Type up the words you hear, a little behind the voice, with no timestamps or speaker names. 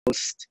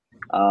most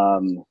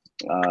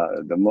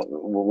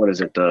what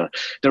is it,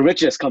 the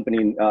richest country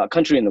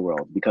in the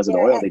world because of the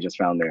oil they just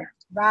found there.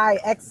 Right,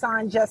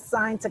 Exxon just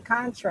signed a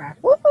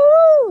contract.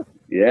 Woohoo!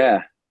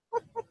 Yeah.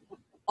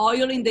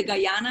 Oil in the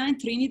Guyana and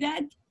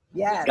Trinidad.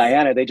 Yes.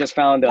 Guyana, they just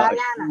found a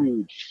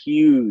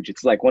huge.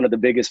 It's like one of the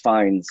biggest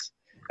finds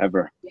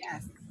ever.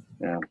 Yes.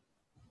 Yeah.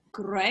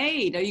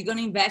 Great. Are you going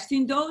to invest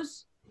in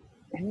those?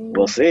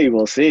 We'll see.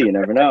 You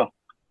never know.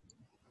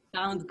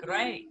 Sounds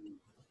great.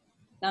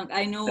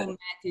 I know Matt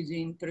is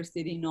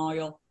interested in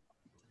oil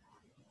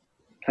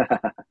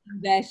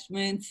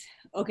investments.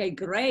 Okay,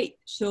 great.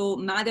 So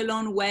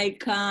Madelon,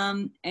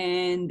 welcome.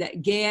 And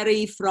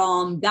Gary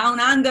from down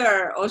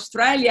under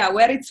Australia,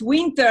 where it's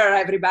winter,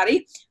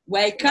 everybody.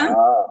 Welcome.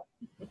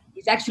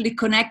 He's actually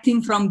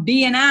connecting from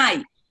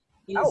BNI.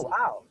 Oh,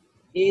 wow.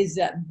 Is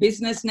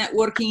Business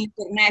Networking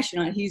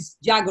International. He's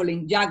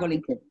juggling.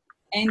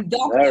 And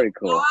Dr. Very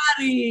cool.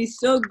 Barry,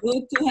 so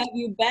good to have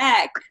you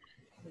back.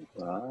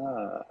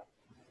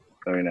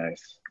 Very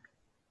nice.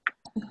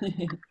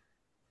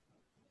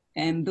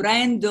 And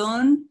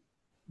Brandon,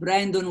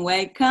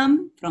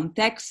 welcome from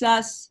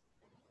Texas.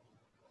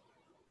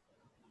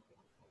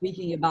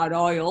 Speaking about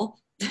oil.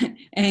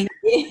 And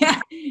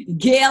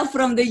Gail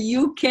from the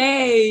UK.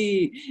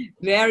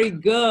 Very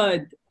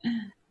good.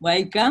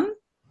 Welcome.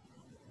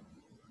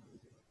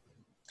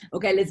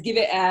 Okay, let's give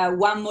it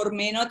one more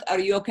minute. Are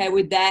you okay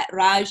with that,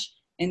 Raj?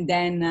 And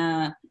then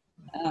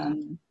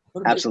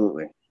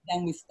absolutely.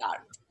 Then we start.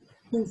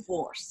 Full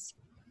force.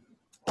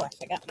 Oh, I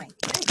forgot my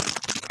pen.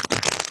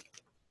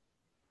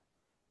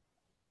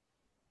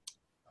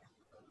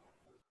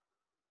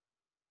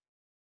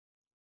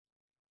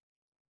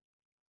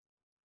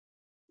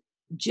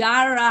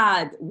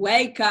 Jared,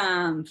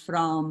 welcome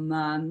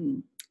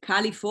from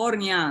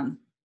California.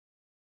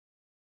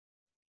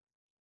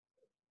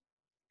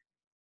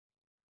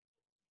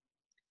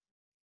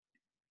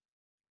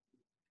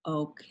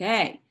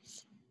 Okay,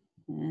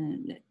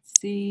 and let's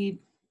see.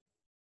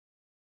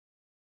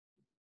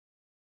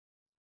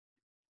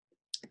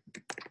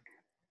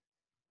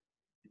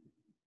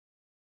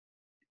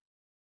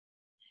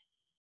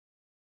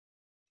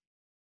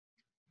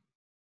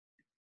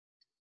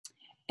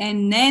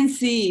 And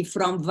Nancy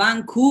from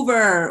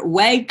Vancouver,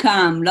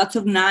 welcome. Lots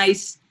of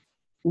nice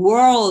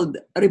world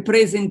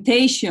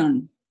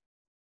representation.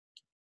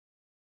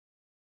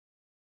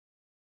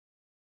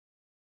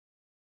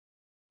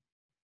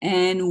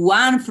 And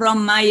one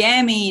from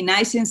Miami,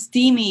 nice and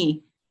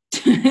steamy.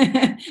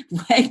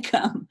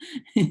 Welcome.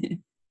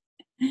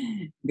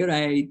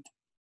 Great.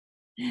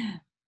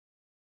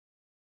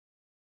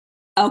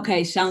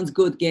 Okay, sounds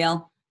good,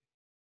 Gail.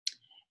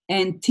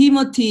 And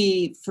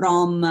Timothy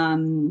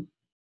from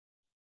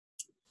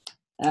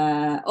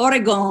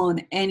Oregon,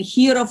 and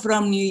Hiro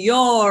from New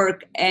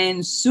York,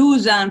 and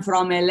Susan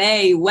from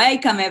LA.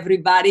 Welcome,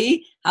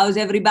 everybody. How's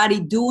everybody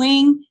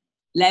doing?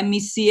 Let me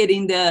see it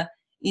in the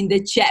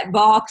chat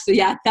box. So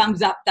yeah,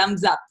 thumbs up.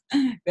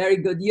 Very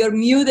good. You're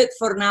muted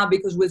for now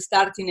because we'll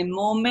start in a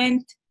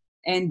moment,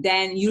 and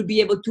then you'll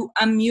be able to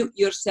unmute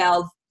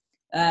yourself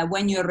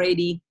when you're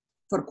ready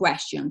for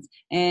questions.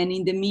 And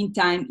in the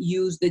meantime,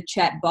 use the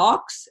chat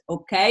box,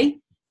 okay?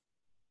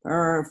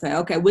 Perfect.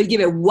 Okay, we'll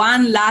give it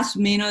one last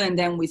minute and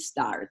then we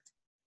start.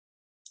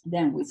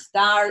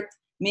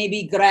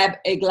 Maybe grab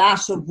a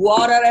glass of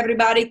water,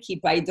 everybody.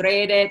 Keep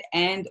hydrated,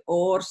 and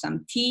or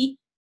some tea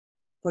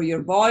for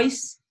your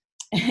voice.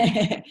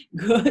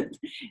 Good.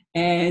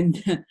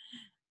 And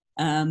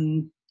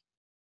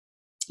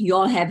you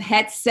all have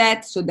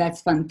headsets, so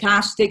that's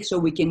fantastic. So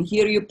we can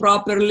hear you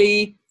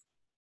properly.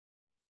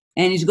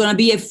 And it's going to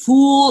be a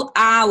full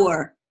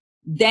hour,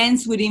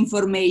 dense with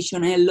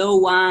information. Hello,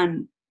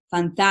 Juan.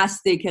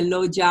 Fantastic.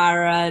 Hello,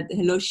 Jared.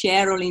 Hello,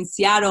 Cheryl in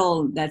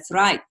Seattle. That's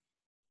right.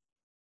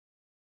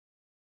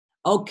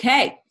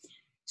 Okay.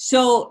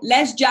 So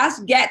let's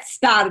just get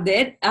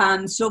started.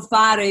 So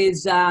far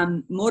is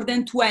more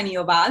than 20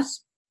 of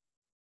us.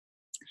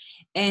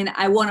 And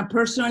I want to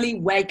personally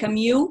welcome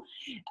you.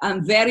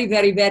 I'm very,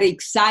 very, very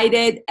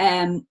excited.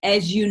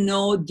 As you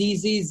know,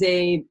 this is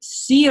a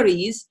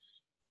series,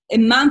 a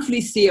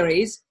monthly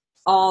series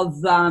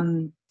of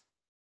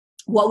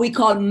what we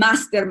call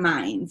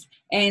masterminds.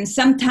 And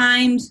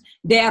sometimes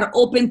they are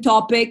open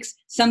topics.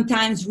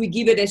 Sometimes we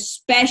give it a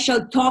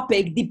special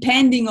topic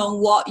depending on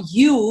what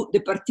you,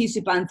 the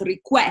participant,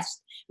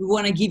 request. We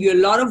want to give you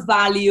a lot of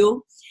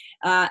value.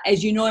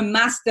 As you know, a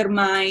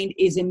mastermind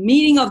is a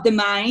meeting of the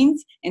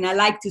minds, and I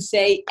like to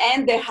say,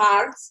 and the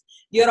hearts.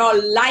 You're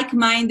all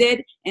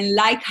like-minded and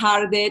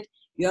like-hearted.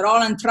 You're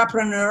all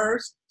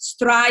entrepreneurs.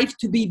 Strive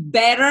to be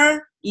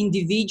better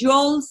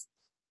individuals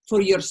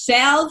for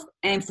yourself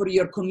and for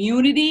your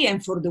community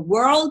and for the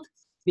world,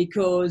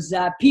 because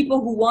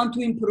people who want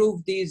to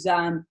improve this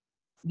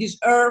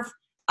earth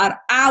are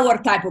our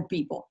type of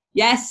people.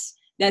 Yes,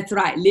 that's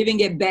right. Living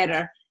it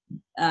better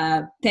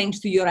thanks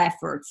to your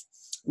efforts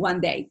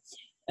one day.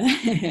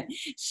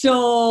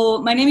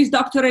 So my name is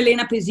Dr.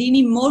 Elena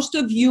Pesini. Most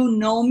of you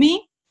know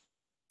me.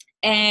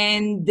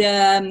 And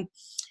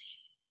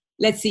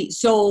let's see.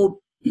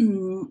 So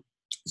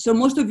So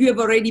most of you have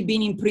already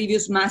been in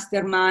previous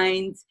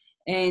masterminds,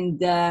 and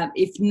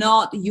if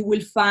not, you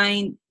will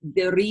find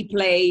the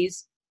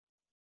replays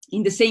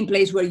in the same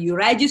place where you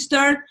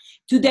registered.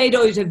 Today,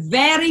 though, is a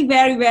very,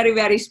 very, very,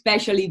 very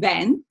special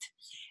event,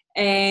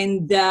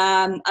 and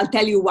I'll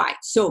tell you why.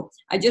 So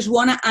I just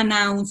want to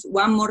announce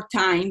one more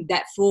time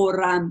that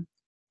for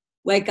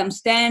welcome,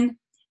 Stan.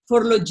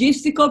 For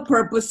logistical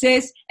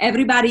purposes,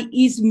 everybody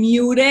is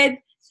muted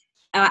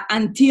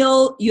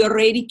until you're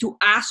ready to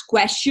ask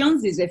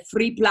questions. It's a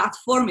free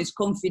platform. It's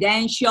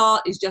confidential.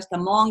 It's just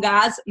among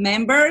us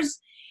members.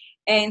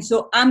 And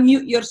so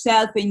unmute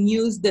yourself and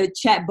use the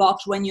chat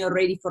box when you're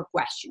ready for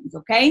questions,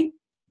 okay?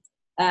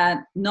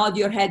 Nod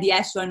your head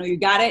yes, so I know you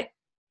got it.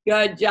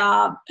 Good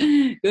job.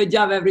 Good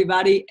job,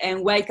 everybody,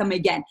 and welcome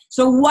again.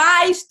 So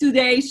why is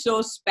today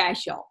so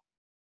special?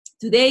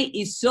 Today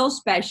is so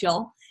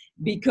special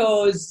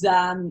because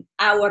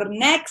our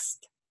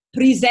next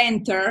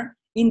presenter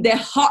in the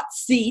hot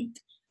seat,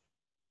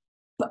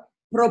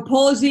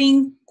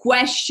 proposing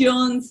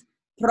questions,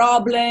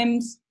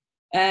 problems,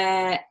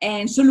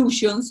 and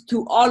solutions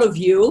to all of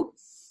you,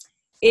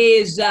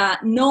 is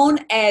known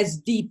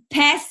as the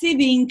passive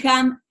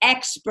income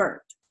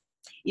expert.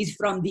 He's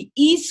from the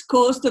East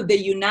Coast of the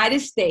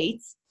United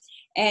States,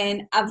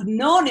 and I've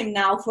known him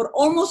now for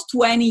almost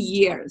 20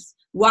 years.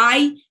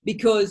 Why?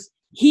 Because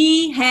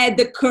he had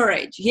the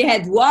courage. He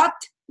had what?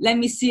 Let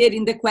me see it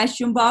in the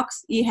question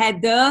box. He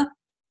had the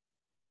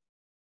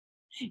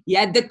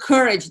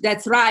courage.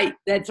 That's right.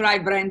 That's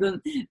right,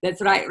 Brandon.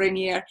 That's right,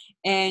 Rainier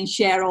and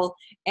Cheryl.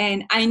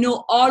 And I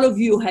know all of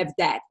you have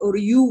that, or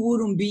you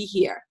wouldn't be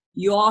here.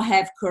 You all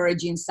have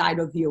courage inside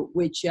of you,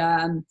 which,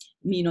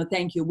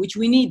 thank you, which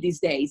we need these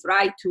days,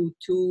 right?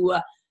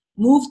 To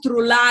move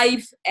through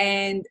life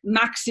and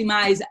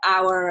maximize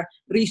our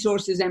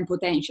resources and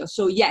potential.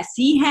 So yes,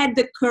 he had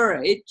the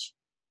courage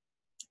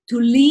to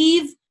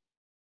leave,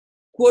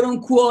 quote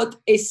unquote,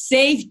 a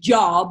safe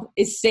job,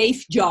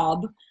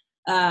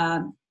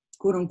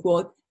 quote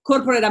unquote,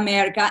 corporate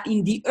America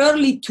in the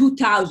early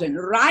 2000s,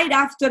 right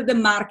after the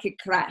market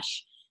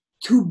crash,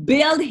 to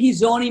build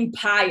his own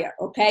empire,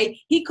 okay?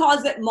 He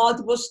calls it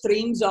multiple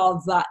streams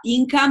of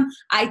income.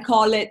 I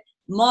call it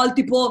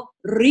multiple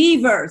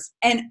rivers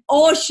and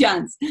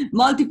oceans.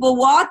 Multiple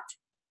what?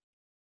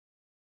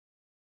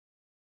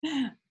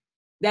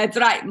 That's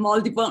right,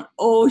 multiple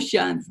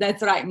oceans.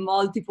 That's right,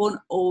 multiple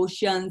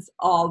oceans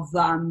of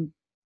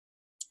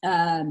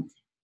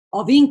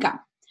income.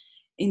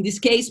 In this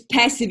case,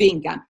 passive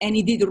income. And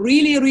he did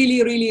really,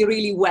 really, really,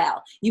 really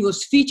well. He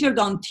was featured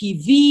on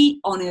TV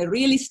on a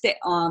real estate,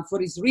 for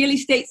his real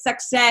estate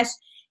success.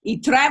 He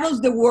travels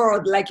the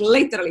world, like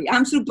literally.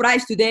 I'm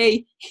surprised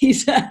today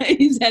he's at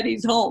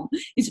his home.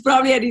 He's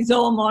probably at his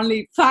home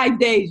only 5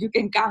 days. You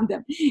can count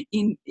them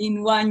in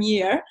 1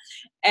 year.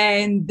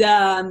 And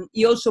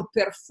he also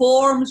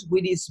performs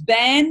with his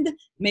band.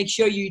 Make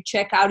sure you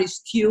check out his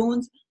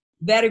tunes.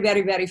 Very,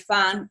 very, very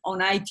fun on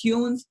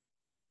iTunes.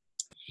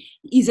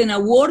 He's an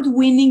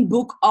award-winning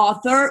book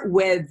author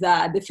with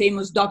the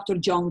famous Dr.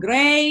 John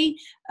Gray,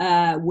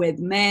 with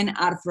Men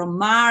Are From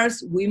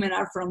Mars, Women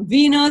Are From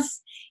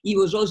Venus. He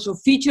was also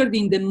featured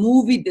in the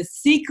movie The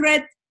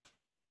Secret.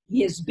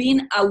 He has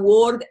been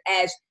awarded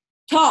as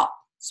top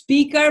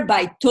speaker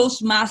by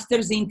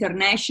Toastmasters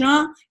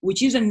International,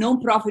 which is a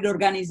non-profit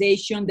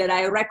organization that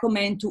I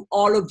recommend to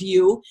all of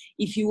you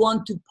if you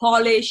want to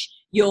polish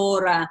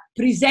your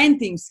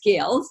presenting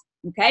skills,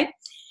 okay?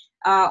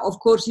 Of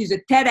course, he's a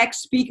TEDx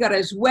speaker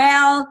as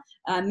well.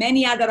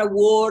 Many other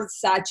awards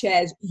such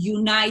as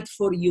Unite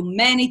for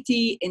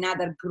Humanity,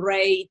 another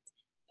great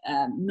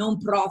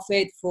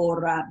non-profit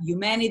for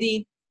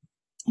humanity,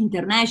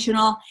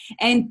 international.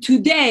 And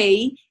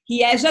today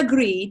he has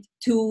agreed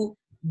to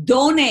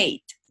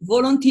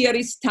volunteer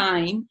his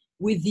time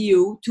with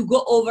you to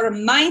go over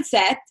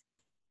mindset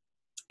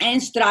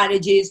and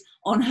strategies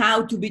on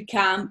how to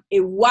become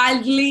a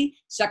wildly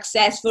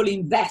successful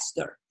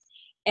investor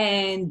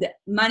and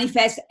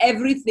manifest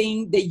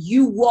everything that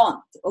you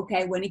want,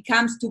 okay, when it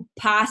comes to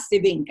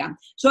passive income.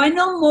 So I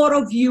know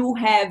most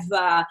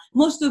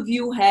of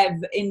you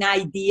have an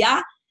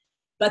idea,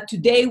 but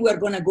today we're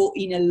going to go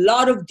in a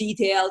lot of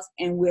details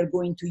and we're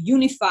going to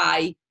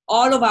unify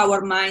all of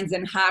our minds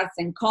and hearts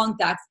and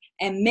contacts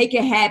and make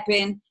it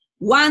happen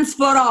once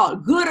for all,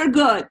 good or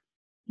good.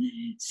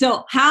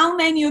 So how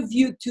many of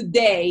you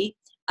today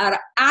are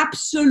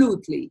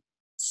absolutely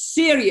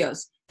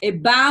serious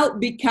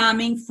about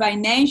becoming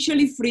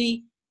financially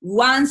free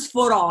once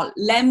for all?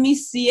 Let me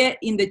see it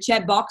in the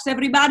chat box,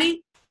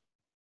 everybody.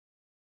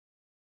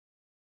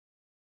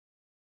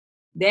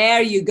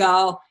 There you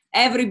go.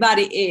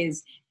 Everybody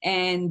is.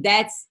 And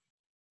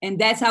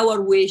that's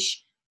our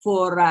wish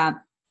for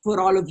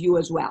all of you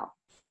as well.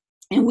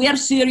 And we are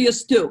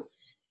serious too.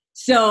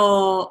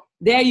 So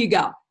there you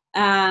go.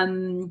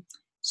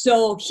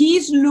 So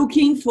he's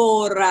looking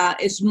for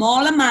a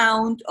small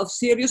amount of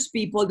serious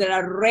people that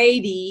are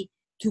ready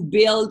to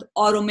build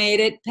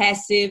automated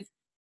passive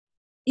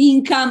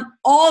income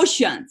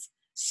oceans.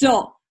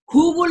 So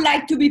Who would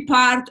like to be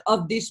part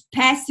of this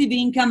passive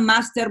income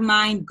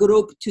mastermind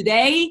group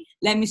today?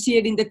 Let me see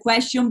it in the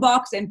question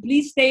box, and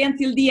please stay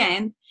until the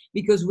end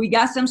because we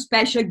got some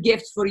special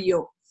gifts for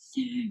you.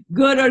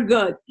 Good or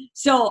good.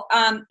 So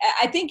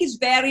I think it's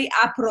very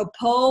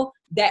apropos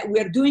that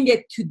we're doing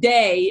it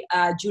today,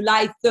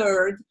 July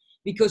 3rd,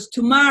 because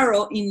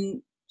tomorrow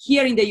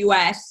here in the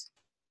US,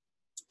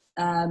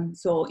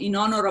 so in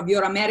honor of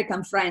your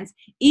American friends,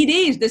 it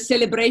is the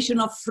celebration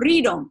of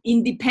freedom,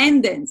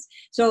 independence.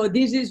 So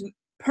this is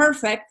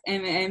perfect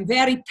and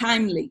very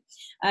timely.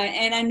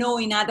 And I know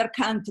in other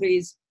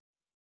countries,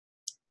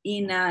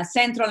 in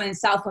Central and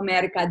South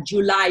America,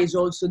 July is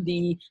also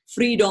the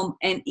freedom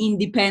and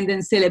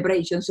independence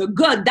celebration. So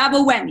good,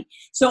 double whammy.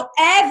 So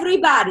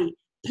everybody,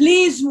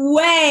 please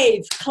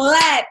wave,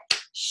 clap,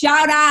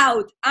 shout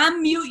out,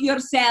 unmute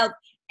yourself,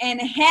 and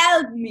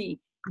help me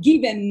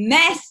give a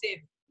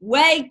massive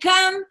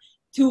welcome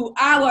to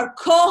our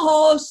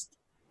co-host,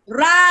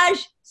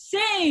 Raj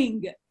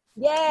Singh.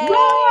 Yay!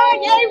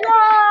 Yay,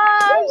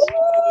 Raj!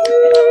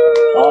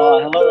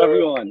 Hello,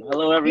 everyone.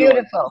 Hello, everyone.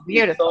 Beautiful,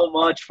 beautiful. Thank you so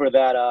much for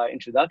that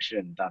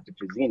introduction, Dr.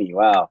 Pizzini.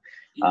 Wow.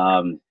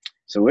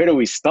 So where do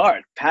we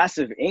start?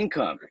 Passive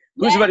income.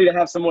 Who's ready to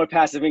have some more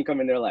passive income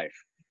in their life?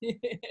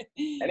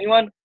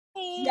 Anyone?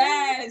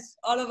 Yes,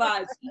 all of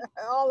us.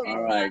 All of us.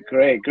 All right,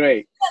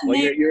 great. Well,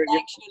 you're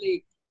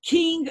actually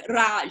King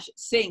Raj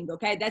Singh,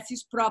 okay? That's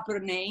his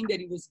proper name that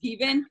he was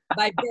given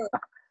by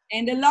birth.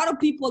 And a lot of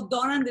people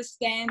don't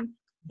understand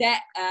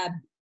that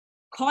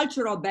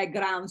cultural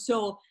background.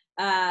 So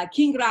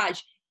King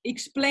Raj,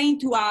 explain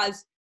to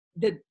us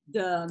the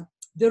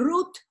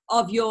root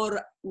of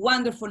your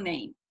wonderful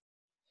name.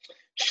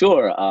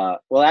 Sure.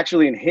 Well,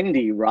 actually in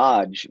Hindi,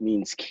 Raj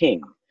means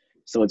king.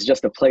 So it's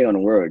just a play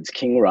on words,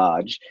 King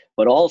Raj.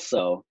 But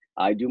also,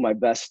 I do my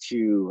best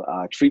to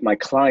treat my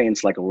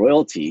clients like a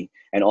royalty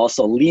and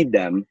also lead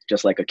them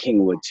just like a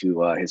king would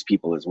to his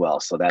people as well.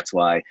 So that's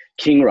why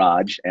King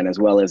Raj, and as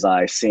well as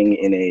I sing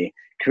in a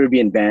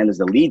Caribbean band as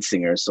the lead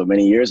singer. So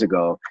many years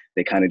ago,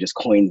 they kind of just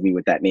coined me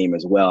with that name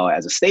as well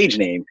as a stage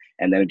name.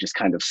 And then it just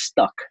kind of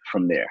stuck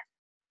from there.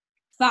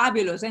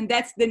 Fabulous. And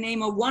that's the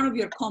name of one of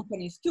your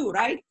companies too,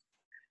 right?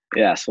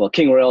 Yes, well,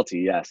 King Royalty,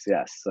 yes.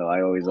 So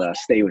I always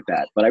stay with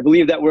that. But I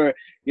believe that we're,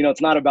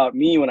 it's not about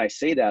me when I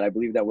say that. I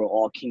believe that we're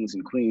all kings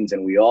and queens,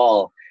 and we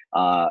all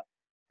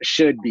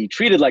should be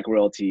treated like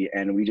royalty,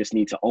 and we just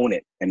need to own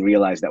it and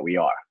realize that we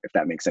are, if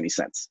that makes any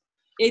sense.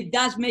 It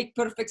does make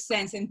perfect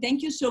sense, and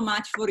thank you so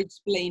much for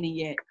explaining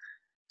it.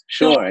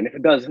 Sure, So, and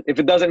if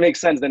it doesn't make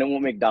sense, then it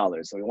won't make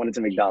dollars. So we wanted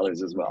to make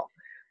dollars as well.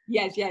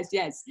 Yes,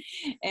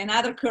 and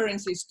other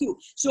currencies too.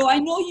 So I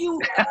know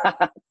you.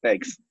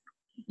 Thanks.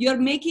 You're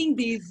making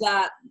these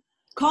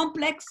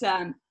complex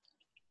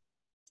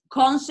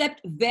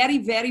concept very,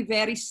 very,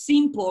 very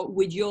simple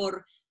with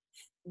your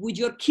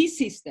key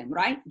system,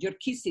 right? Your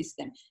key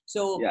system.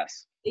 So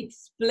yes.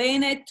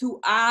 Explain it to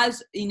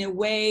us in a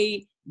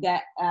way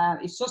that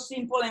is so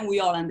simple and we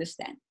all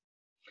understand.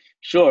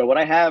 Sure. What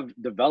I have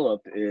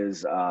developed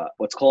is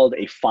what's called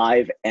a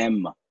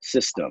 5M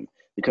system,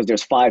 because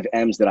there's 5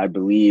 M's that I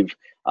believe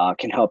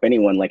can help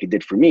anyone, like it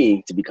did for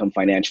me, to become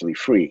financially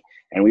free.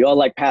 And we all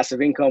like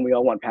passive income. We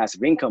all want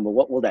passive income, but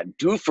what will that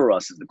do for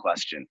us is the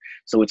question.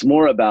 So it's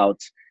more about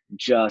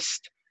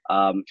just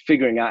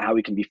figuring out how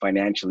we can be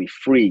financially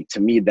free. To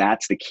me,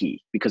 that's the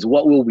key, because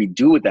what will we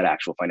do with that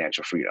actual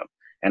financial freedom?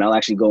 And I'll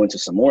actually go into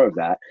some more of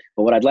that.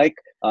 But what I'd like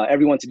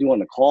everyone to do on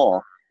the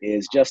call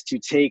is just to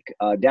take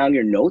down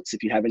your notes.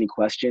 If you have any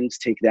questions,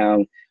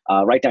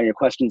 write down your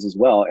questions as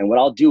well. And what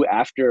I'll do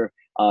after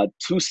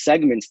 2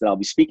 segments that I'll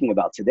be speaking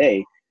about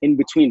today, in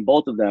between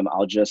both of them,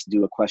 I'll just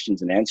do a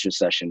questions and answer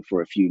session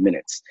for a few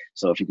minutes.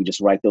 So if you could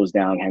just write those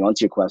down, hang on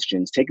to your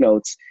questions, take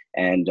notes,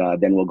 and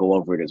then we'll go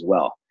over it as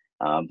well.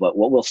 But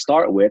what we'll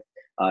start with,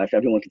 if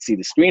everyone can see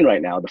the screen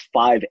right now, the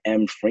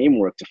 5M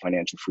framework to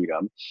financial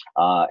freedom.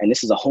 And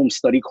this is a home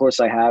study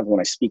course I have when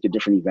I speak at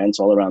different events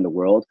all around the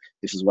world.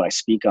 This is what I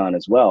speak on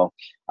as well.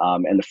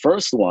 And the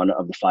first one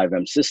of the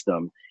 5M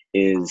system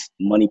is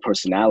money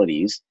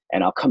personalities.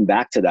 And I'll come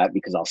back to that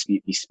because I'll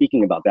be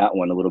speaking about that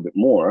one a little bit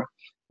more.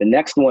 The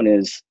next one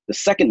is, the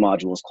second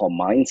module is called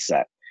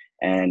mindset.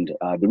 And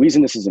the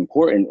reason this is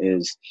important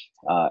is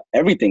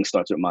everything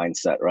starts with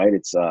mindset, right?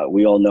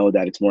 We all know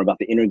that it's more about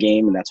the inner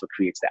game, and that's what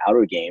creates the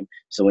outer game.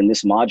 So in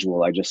this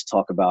module, I just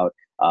talk about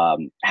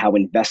how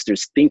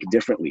investors think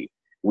differently.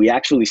 We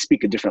actually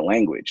speak a different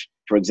language.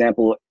 For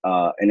example,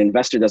 an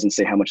investor doesn't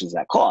say, how much does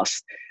that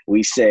cost?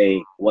 We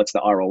say, what's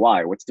the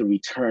ROI? What's the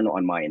return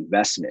on my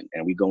investment?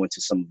 And we go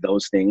into some of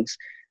those things.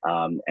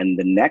 And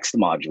the next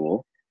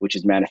module, which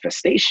is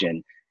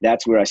manifestation,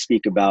 that's where I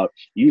speak about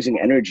using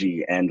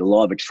energy and the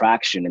law of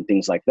attraction and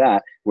things like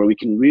that, where we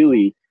can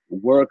really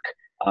work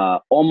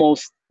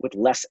almost with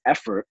less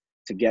effort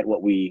to get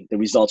the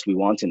results we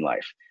want in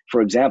life.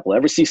 For example,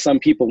 ever see some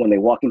people when they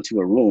walk into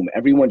a room,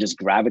 everyone just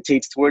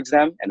gravitates towards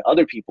them, and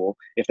other people,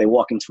 if they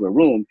walk into a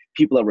room,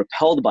 people are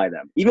repelled by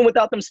them, even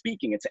without them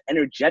speaking. It's an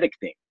energetic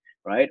thing,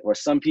 right? Or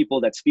some people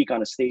that speak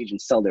on a stage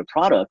and sell their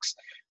products,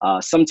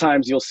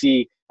 sometimes you'll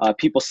see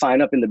people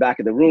sign up in the back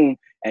of the room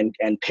and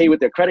pay with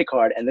their credit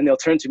card, and then they'll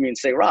turn to me and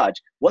say, Raj,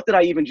 what did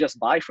I even just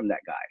buy from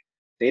that guy?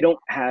 They don't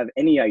have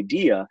any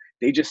idea.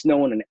 They just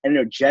know on an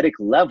energetic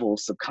level,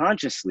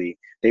 subconsciously,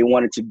 they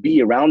wanted to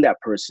be around that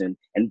person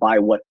and buy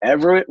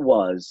whatever it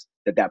was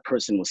that that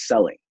person was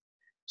selling.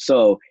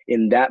 So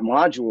in that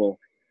module,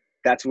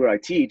 that's where I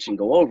teach and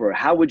go over,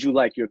 how would you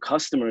like your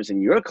customers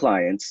and your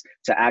clients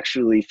to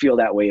actually feel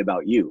that way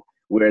about you?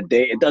 Where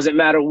it doesn't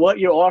matter what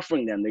you're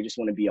offering them, they just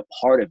want to be a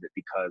part of it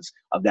because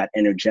of that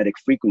energetic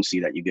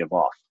frequency that you give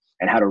off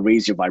and how to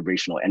raise your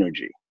vibrational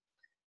energy.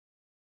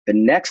 The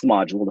next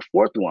module, the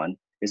fourth one,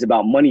 is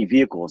about money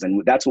vehicles.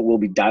 And that's what we'll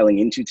be dialing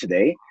into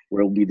today,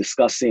 where we'll be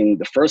discussing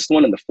the first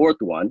one and the fourth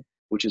one,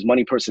 which is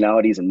money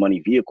personalities and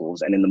money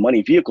vehicles. And in the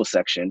money vehicle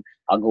section,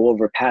 I'll go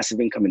over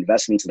passive income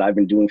investments that I've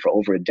been doing for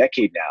over a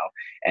decade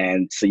now.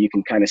 And so you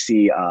can kind of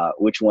see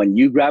which one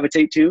you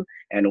gravitate to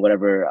and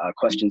whatever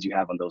questions you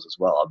have on those as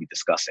well, I'll be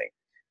discussing.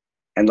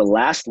 And the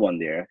last one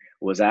there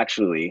was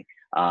actually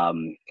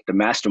the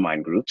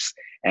mastermind groups.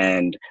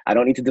 And I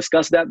don't need to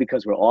discuss that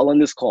because we're all on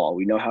this call.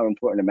 We know how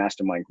important a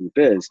mastermind group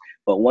is.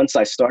 But once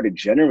I started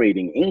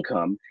generating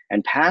income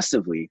and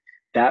passively,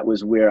 that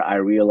was where I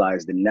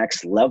realized the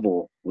next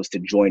level was to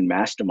join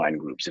mastermind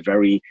groups,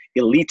 very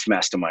elite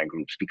mastermind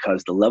groups,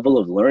 because the level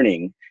of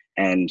learning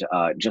and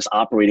just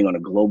operating on a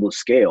global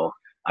scale,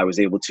 I was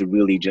able to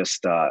really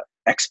just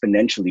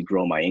exponentially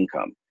grow my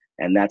income.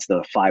 And that's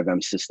the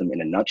 5M system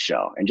in a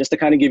nutshell. And just to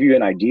kind of give you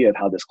an idea of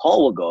how this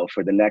call will go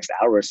for the next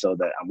hour or so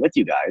that I'm with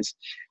you guys,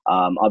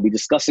 I'll be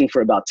discussing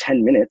for about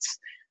 10 minutes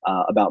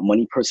about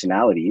money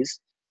personalities.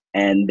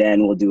 And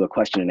then we'll do a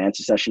question and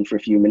answer session for a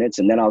few minutes.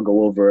 And then I'll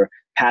go over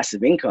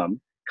passive income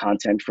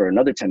content for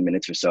another 10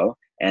 minutes or so.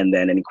 And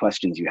then any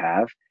questions you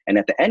have. And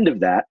at the end of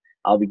that,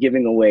 I'll be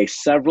giving away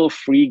several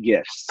free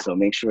gifts. So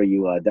make sure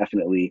you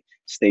definitely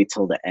stay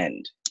till the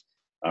end.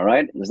 All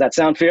right. Does that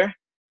sound fair?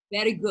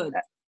 Very good.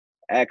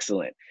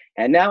 Excellent.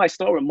 And now I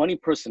start with money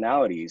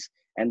personalities.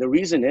 And the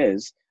reason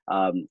is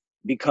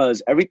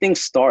because everything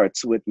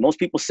starts with, most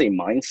people say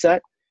mindset,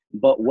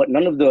 but what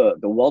none of the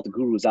wealth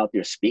gurus out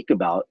there speak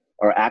about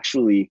are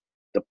actually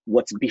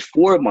what's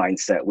before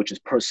mindset, which is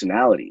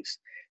personalities.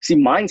 See,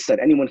 mindset,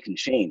 anyone can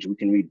change. We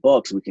can read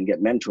books, we can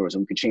get mentors,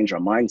 and we can change our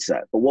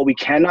mindset. But what we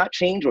cannot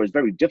change, or is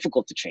very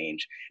difficult to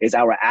change, is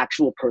our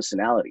actual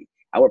personality.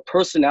 Our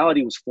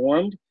personality was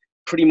formed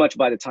pretty much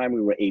by the time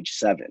we were age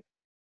 7.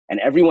 And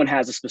everyone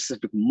has a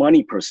specific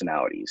money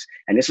personalities.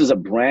 And this is a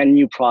brand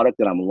new product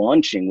that I'm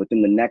launching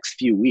within the next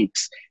few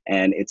weeks.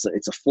 And it's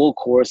a full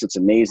course. It's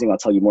amazing. I'll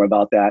tell you more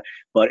about that.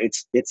 But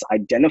it's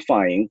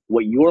identifying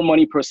what your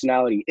money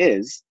personality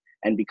is.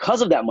 And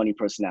because of that money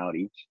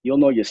personality, you'll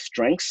know your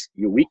strengths,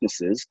 your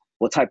weaknesses,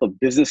 what type of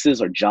businesses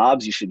or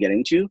jobs you should get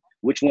into,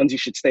 which ones you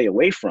should stay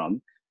away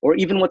from, or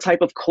even what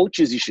type of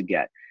coaches you should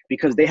get,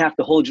 because they have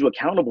to hold you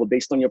accountable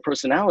based on your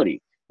personality.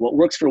 What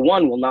works for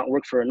one will not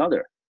work for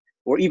another.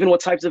 Or even what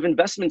types of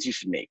investments you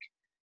should make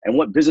and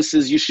what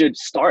businesses you should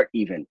start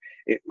even.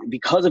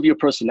 Because of your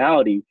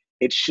personality,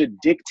 it should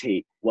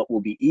dictate what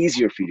will be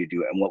easier for you to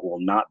do and what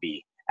will not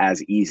be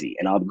as easy.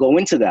 And I'll go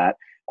into that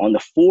on the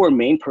 4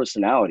 main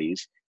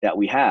personalities that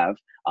we have,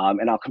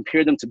 and I'll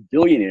compare them to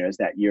billionaires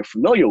that you're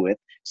familiar with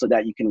so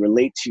that you can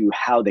relate to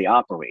how they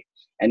operate.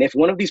 And if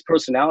one of these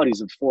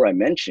personalities of 4 I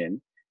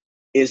mentioned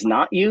is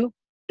not you,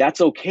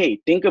 that's okay.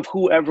 Think of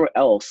whoever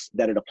else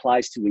that it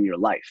applies to in your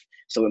life.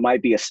 So it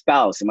might be a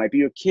spouse, it might be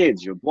your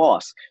kids, your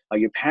boss,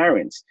 your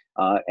parents,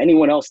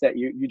 anyone else that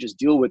you just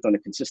deal with on a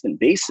consistent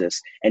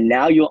basis. And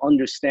now you'll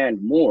understand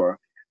more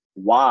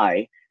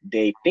why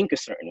they think a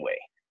certain way,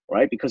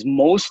 right? Because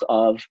most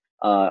of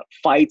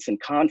fights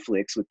and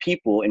conflicts with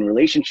people in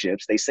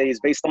relationships, they say is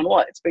based on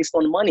what? It's based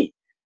on money,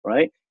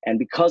 right? And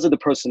because of the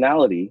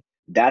personality,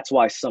 that's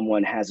why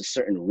someone has a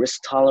certain risk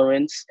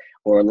tolerance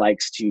or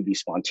likes to be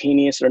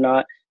spontaneous or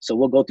not. So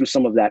we'll go through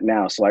some of that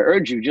now. So I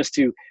urge you just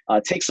to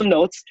take some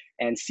notes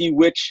and see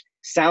which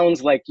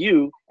sounds like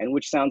you and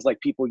which sounds like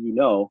people you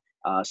know,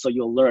 so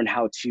you'll learn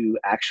how to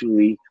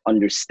actually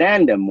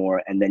understand them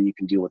more, and then you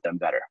can deal with them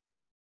better.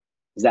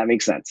 Does that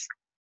make sense?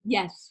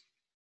 Yes.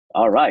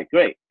 All right,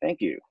 great.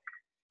 Thank you.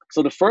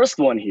 So the first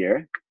one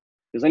here,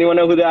 does anyone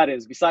know who that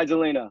is besides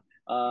Elena?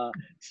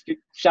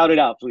 Shout it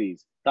out,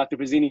 please. Dr.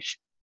 Pizzini,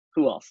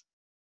 who else?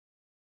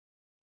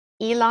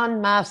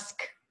 Elon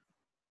Musk.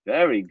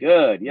 Very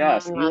good.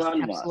 Yes,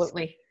 Elon Musk.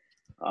 Absolutely.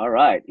 All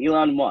right,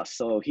 Elon Musk.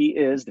 So he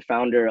is the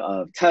founder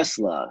of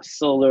Tesla,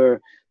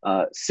 Solar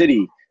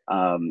City,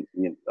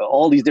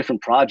 all these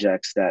different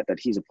projects that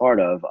he's a part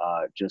of,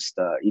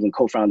 even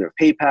co-founder of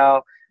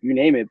PayPal, you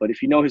name it. But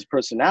if you know his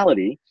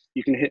personality,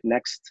 you can hit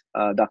next,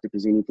 Dr.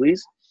 Pizzini,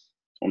 please,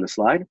 on the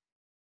slide.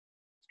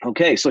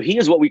 Okay, so he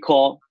is what we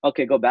call,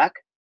 okay, go back.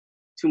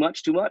 Too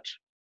much?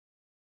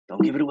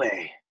 Don't give it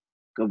away.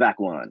 Go back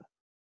one.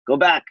 Go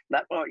back.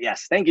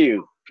 Yes, thank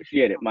you.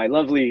 Appreciate it. My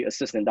lovely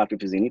assistant, Dr.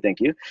 Pizzini, thank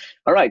you.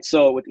 All right,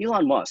 so with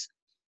Elon Musk,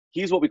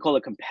 he's what we call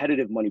a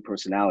competitive money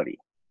personality.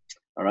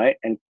 All right,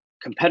 and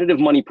competitive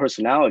money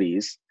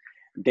personalities,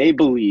 they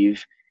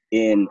believe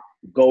in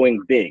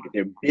going big.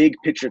 They're big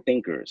picture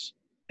thinkers.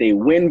 They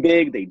win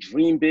big, they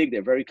dream big,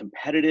 they're very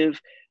competitive.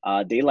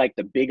 They like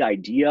the big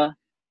idea.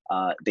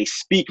 They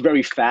speak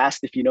very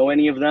fast, if you know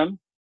any of them,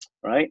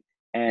 right?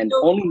 And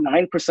only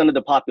 9% of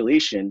the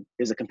population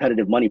is a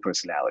competitive money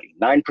personality,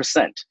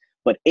 9%.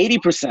 But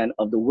 80%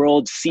 of the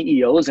world's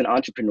CEOs and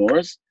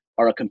entrepreneurs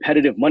are a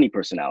competitive money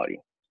personality.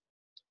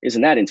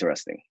 Isn't that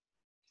interesting?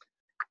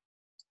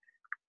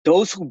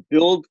 Those who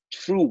build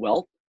true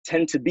wealth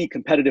tend to be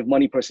competitive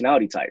money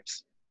personality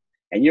types.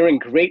 And you're in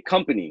great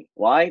company.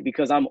 Why?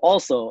 Because I'm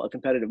also a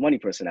competitive money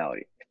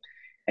personality.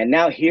 And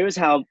now here's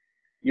how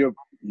your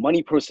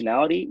money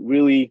personality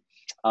really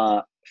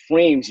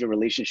frames your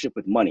relationship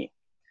with money.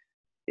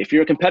 If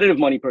you're a competitive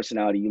money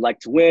personality, you like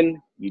to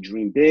win, you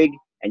dream big,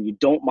 and you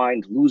don't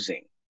mind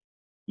losing.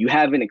 You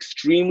have an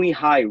extremely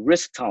high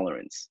risk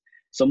tolerance.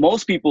 So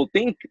most people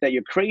think that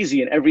you're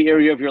crazy in every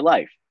area of your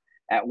life.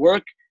 At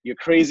work, you're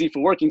crazy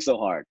for working so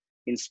hard.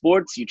 In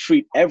sports, you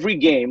treat every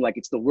game like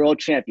it's the world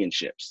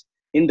championships.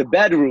 In the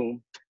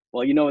bedroom,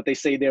 well, you know what they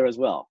say there as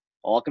well.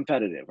 All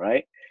competitive,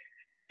 right?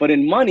 But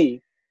in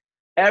money,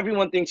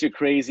 everyone thinks you're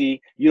crazy.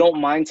 You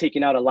don't mind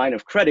taking out a line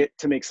of credit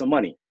to make some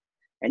money.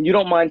 And you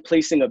don't mind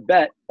placing a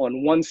bet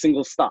on one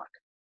single stock.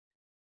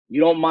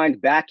 You don't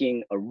mind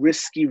backing a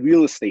risky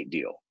real estate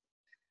deal.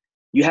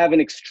 You have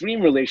an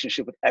extreme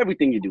relationship with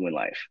everything you do in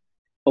life.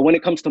 But when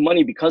it comes to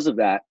money, because of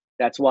that,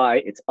 that's why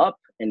it's up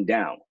and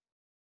down.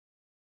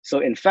 So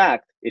in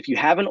fact, if you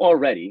haven't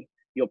already,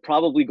 you'll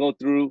probably go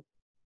through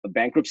a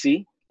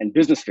bankruptcy and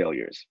business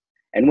failures.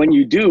 And when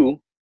you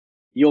do,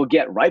 you'll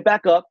get right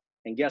back up,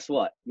 and guess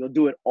what? You'll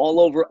do it all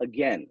over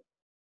again.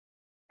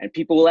 And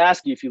people will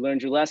ask you if you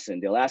learned your lesson.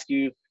 They'll ask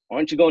you,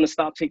 aren't you going to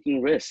stop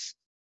taking risks?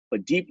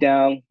 But deep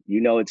down,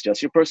 you know it's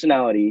just your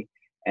personality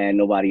and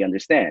nobody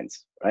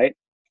understands, right?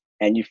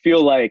 And you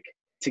feel like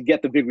to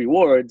get the big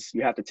rewards,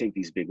 you have to take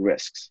these big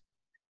risks.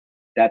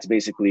 That's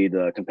basically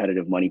the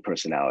competitive money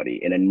personality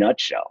in a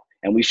nutshell.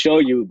 And we show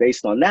you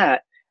based on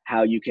that,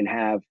 how you can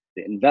have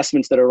the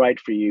investments that are right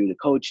for you, the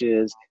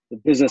coaches, the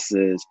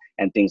businesses,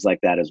 and things like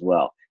that as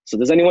well. So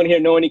does anyone here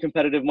know any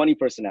competitive money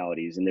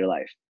personalities in their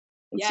life?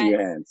 Let's see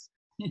your hands.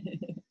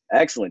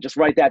 Excellent. Just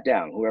write that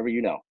down, whoever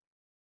you know.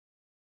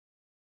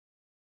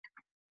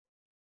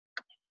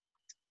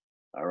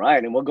 All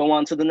right, and we'll go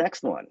on to the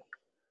next one.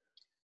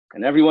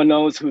 And everyone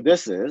knows who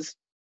this is.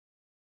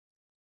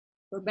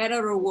 For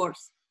better or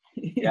worse.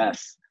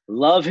 Yes.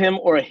 Love him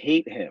or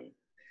hate him.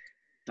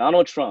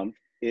 Donald Trump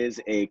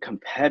is a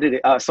competitive,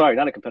 sorry,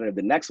 not a competitive.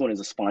 The next one is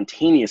a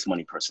spontaneous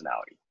money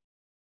personality.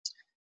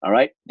 All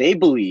right. They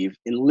believe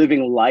in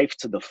living life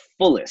to the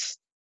fullest.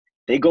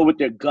 They go with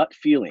their gut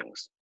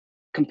feelings.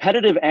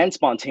 Competitive and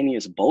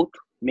spontaneous both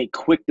make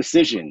quick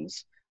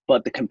decisions,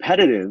 but the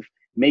competitive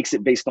makes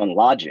it based on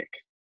logic.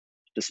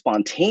 The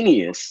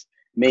spontaneous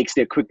makes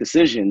their quick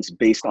decisions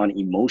based on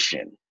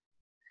emotion.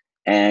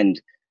 And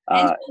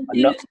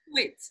spontaneous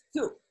tweets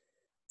too.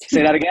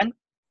 Say that again?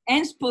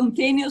 And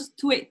spontaneous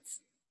tweets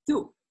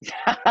too.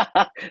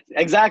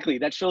 Exactly.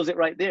 That shows it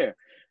right there.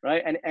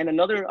 Right. And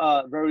another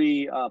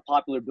very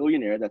popular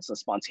billionaire that's a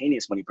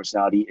spontaneous money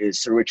personality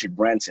is Sir Richard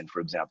Branson, for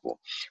example.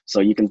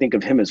 So you can think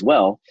of him as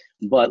well.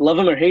 But love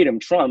him or hate him,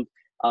 Trump,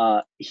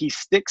 he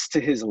sticks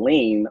to his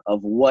lane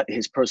of what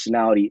his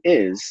personality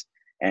is.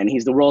 And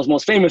he's the world's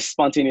most famous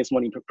spontaneous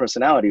money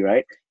personality,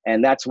 right?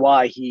 And that's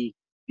why he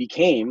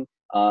became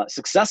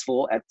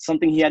successful at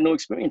something he had no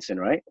experience in,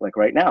 right? Like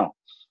right now.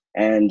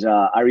 And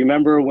I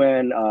remember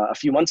when a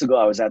few months ago,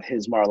 I was at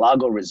his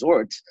Mar-a-Lago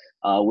resort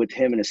with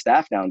him and his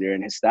staff down there.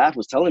 And his staff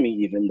was telling me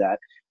even that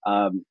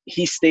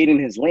he stayed in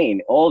his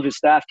lane. All of his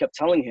staff kept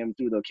telling him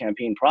through the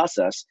campaign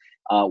process,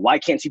 why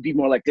can't he be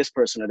more like this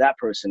person or that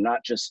person,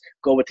 not just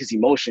go with his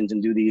emotions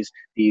and do these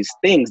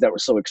things that were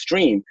so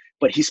extreme.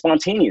 But he's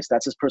spontaneous.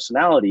 That's his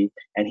personality.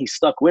 And he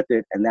stuck with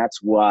it. And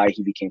that's why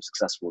he became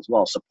successful as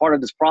well. So part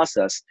of this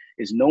process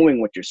is knowing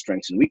what your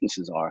strengths and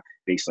weaknesses are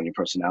based on your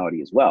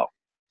personality as well.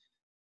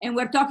 And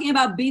we're talking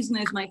about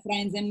business, my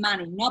friends, and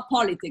money, not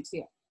politics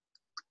here.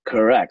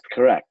 Correct.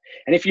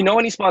 And if you know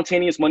any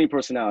spontaneous money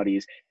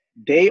personalities,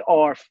 they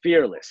are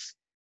fearless,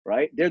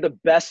 right? They're the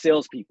best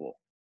salespeople.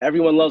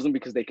 Everyone loves them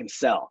because they can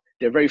sell.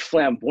 They're very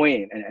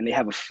flamboyant and they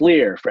have a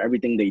flair for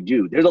everything they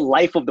do. They're the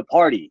life of the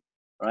party,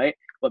 right?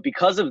 But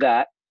because of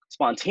that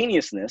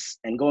spontaneousness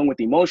and going with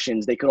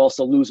emotions, they could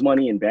also lose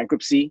money in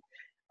bankruptcy.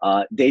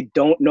 They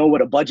don't know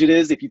what a budget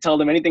is. If you tell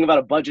them anything about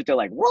a budget, they're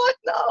like, what?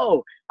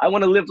 No, I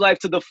want to live life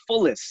to the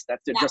fullest.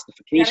 That's their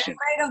justification.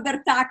 They're afraid of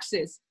their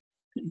taxes.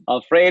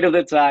 Afraid of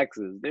the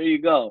taxes. There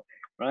you go,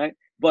 right?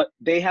 But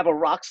they have a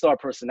rock star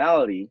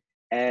personality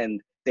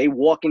and they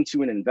walk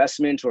into an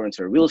investment or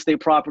into a real estate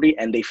property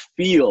and they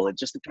feel, it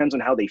just depends on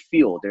how they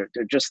feel. They're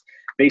just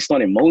based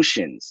on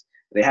emotions.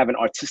 They have an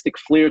artistic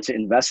flair to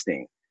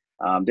investing.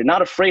 They're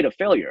not afraid of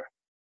failure,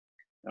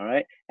 all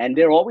right? And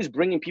they're always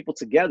bringing people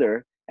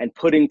together, and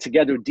putting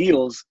together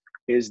deals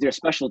is their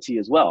specialty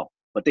as well.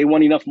 But they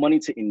want enough money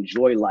to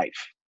enjoy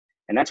life.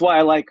 And that's why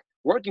I like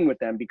working with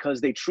them, because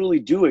they truly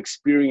do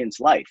experience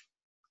life.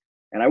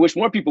 And I wish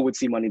more people would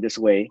see money this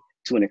way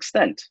to an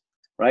extent,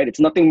 right? It's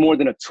nothing more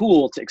than a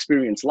tool to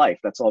experience life.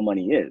 That's all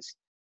money is.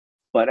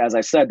 But as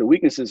I said, the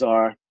weaknesses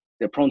are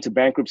they're prone to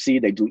bankruptcy.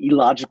 They do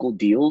illogical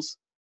deals.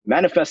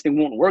 Manifesting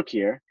won't work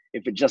here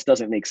if it just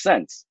doesn't make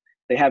sense.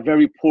 They have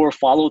very poor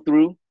follow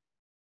through.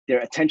 Their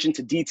attention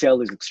to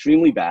detail is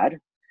extremely bad.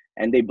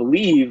 And they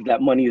believe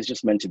that money is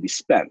just meant to be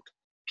spent.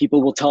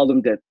 People will tell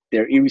them that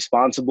they're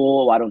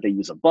irresponsible. Why don't they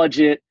use a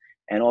budget?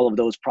 And all of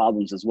those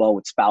problems as well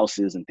with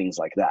spouses and things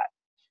like that.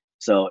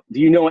 So do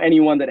you know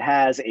anyone that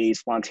has a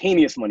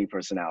spontaneous money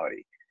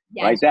personality?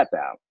 Yes. Write that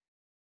down.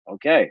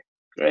 Okay,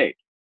 great.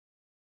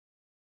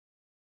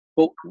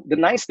 But the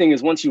nice thing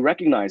is once you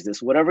recognize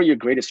this, whatever your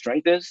greatest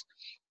strength is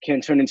can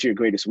turn into your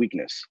greatest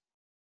weakness,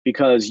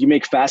 because you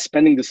make fast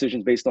spending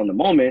decisions based on the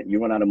moment, you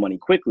run out of money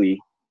quickly.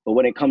 But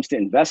when it comes to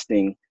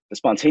investing, the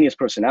spontaneous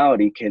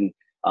personality can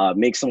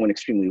make someone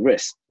extremely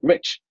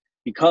rich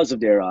because of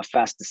their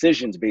fast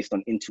decisions based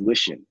on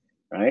intuition,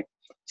 right?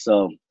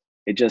 So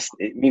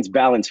it means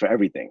balance for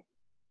everything.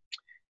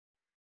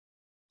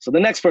 So the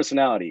next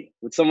personality,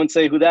 would someone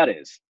say who that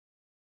is?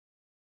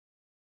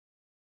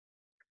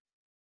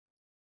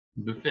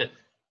 Buffett.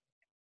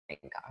 My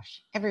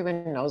gosh,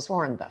 everyone knows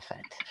Warren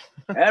Buffett.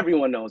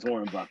 Everyone knows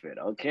Warren Buffett.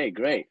 Okay,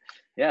 great.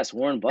 Yes,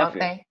 Warren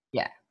Buffett. Don't they?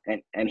 Yeah.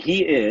 And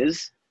he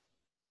is,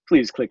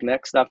 please click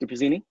next, Dr.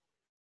 Pizzini.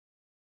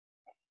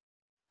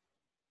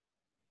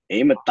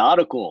 A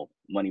methodical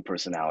money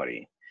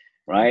personality,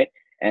 right?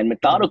 And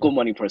methodical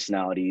money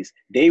personalities,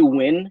 they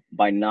win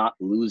by not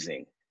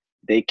losing.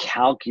 They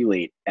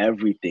calculate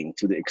everything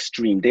to the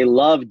extreme. They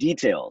love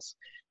details.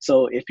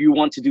 So if you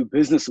want to do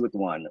business with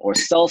one or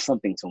sell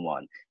something to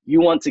one,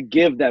 you want to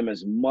give them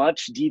as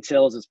much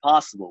details as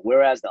possible.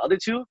 Whereas the other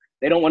two,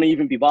 they don't want to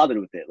even be bothered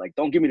with it. Like,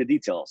 don't give me the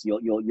details.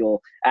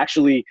 You'll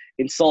actually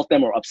insult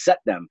them or upset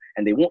them,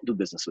 and they won't do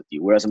business with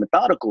you. Whereas a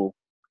methodical,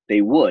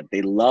 they would.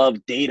 They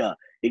love data.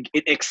 It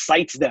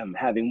excites them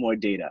having more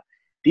data.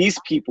 These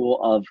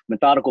people of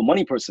methodical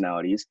money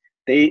personalities,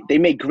 they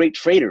make great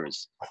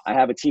traders. I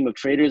have a team of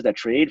traders that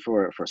trade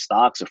for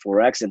stocks or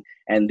Forex,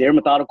 and they're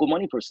methodical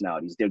money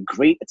personalities. They're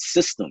great at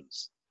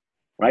systems,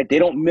 right? They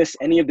don't miss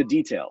any of the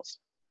details.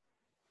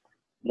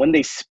 When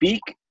they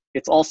speak,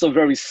 it's also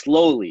very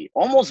slowly,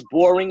 almost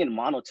boring and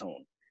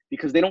monotone,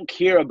 because they don't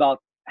care about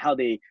how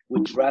they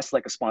would dress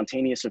like a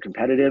spontaneous or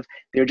competitive.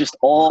 They're just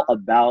all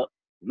about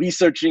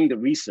researching the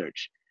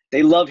research.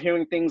 They love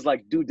hearing things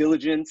like due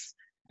diligence,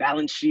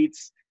 balance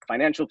sheets,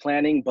 financial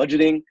planning,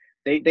 budgeting.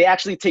 They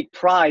actually take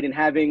pride in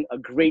having a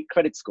great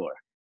credit score.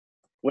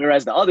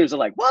 Whereas the others are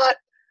like, what?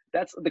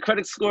 That's the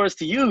credit score is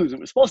to use.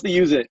 We're supposed to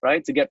use it,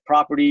 right? To get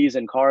properties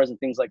and cars and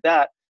things like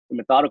that. The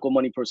methodical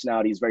money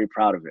personality is very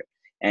proud of it.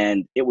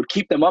 And it would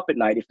keep them up at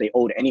night if they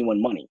owed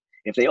anyone money.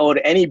 If they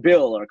owed any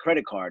bill or a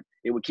credit card,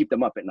 it would keep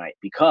them up at night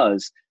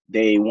because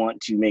they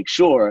want to make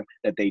sure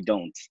that they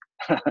don't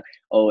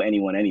owe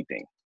anyone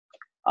anything.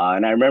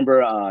 And I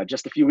remember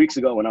just a few weeks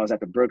ago when I was at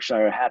the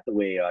Berkshire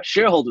Hathaway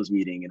shareholders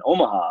meeting in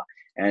Omaha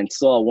and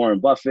saw Warren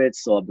Buffett,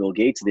 saw Bill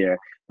Gates there.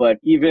 But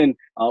even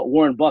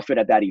Warren Buffett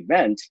at that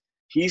event,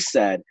 he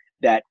said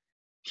that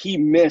he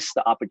missed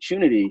the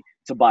opportunity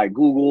to buy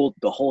Google,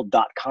 the whole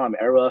 .com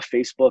era,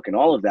 Facebook, and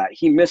all of that.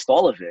 He missed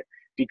all of it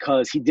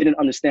because he didn't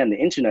understand the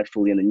internet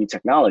fully and the new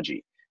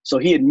technology. So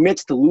he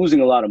admits to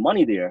losing a lot of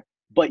money there,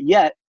 but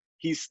yet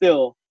he's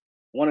still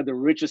one of the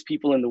richest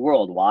people in the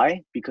world.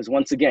 Why? Because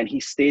once again, he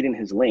stayed in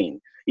his lane.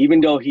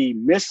 Even though he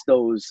missed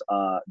those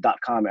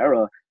 .com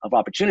era of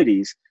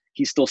opportunities,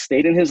 he still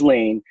stayed in his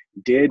lane,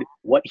 did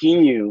what he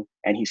knew,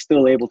 and he's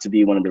still able to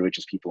be one of the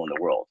richest people in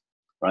the world,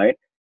 right?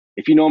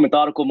 If you know a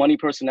methodical money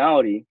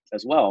personality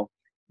as well,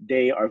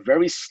 they are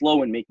very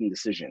slow in making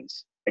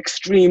decisions,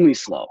 extremely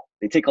slow.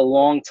 They take a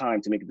long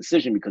time to make a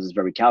decision because it's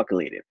very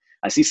calculated.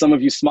 I see some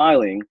of you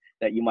smiling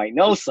that you might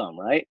know some,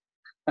 right?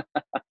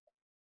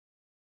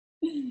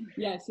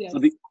 Yes, yes.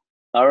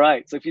 All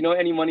right. So if you know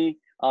any money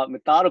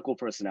methodical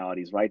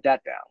personalities, write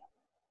that down.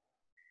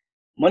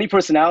 Money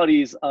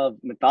personalities of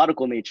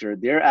methodical nature,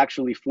 they're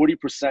actually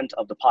 40%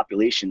 of the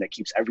population that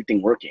keeps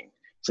everything working.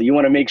 So you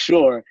want to make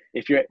sure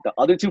if you're the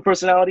other two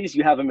personalities,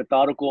 you have a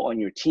methodical on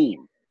your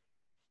team.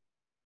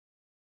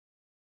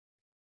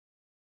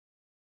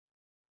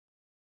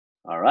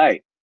 All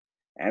right.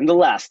 And the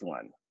last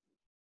one.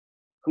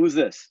 Who's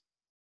this?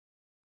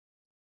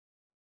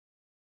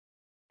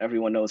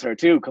 Everyone knows her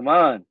too. Come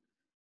on.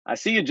 I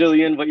see you,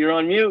 Jillian, but you're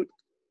on mute.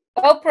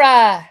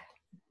 Oprah.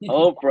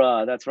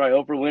 Oprah. That's right.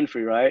 Oprah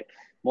Winfrey, right?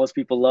 Most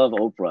people love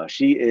Oprah.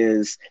 She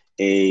is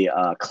a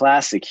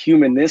classic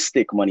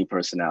humanistic money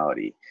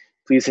personality.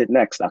 Please hit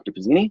next, Dr.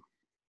 Pizzini.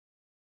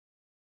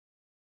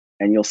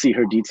 And you'll see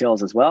her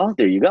details as well.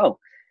 There you go.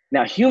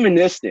 Now,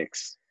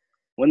 humanistics,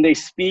 when they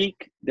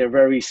speak, they're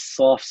very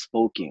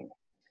soft-spoken.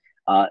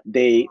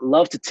 They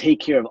love to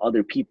take care of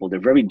other people. They're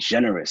very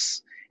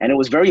generous. And it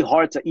was very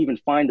hard to even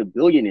find a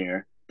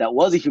billionaire that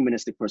was a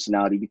humanistic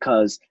personality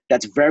because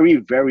that's very,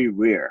 very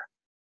rare.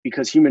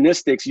 Because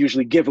humanistics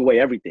usually give away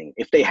everything.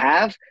 If they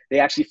have, they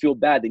actually feel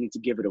bad. They need to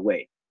give it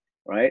away,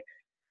 right?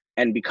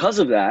 And because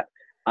of that,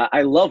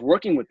 I love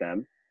working with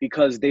them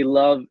because they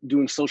love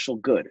doing social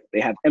good. They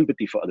have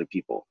empathy for other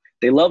people.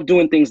 They love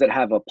doing things that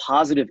have a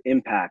positive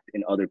impact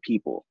in other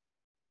people,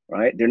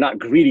 right? They're not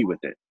greedy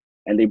with it.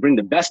 And they bring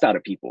the best out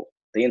of people.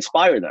 They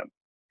inspire them.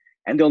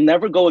 And they'll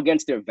never go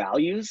against their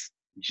values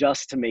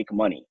just to make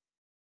money.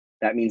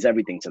 That means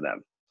everything to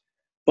them.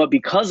 But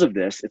because of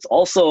this, it's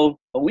also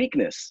a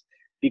weakness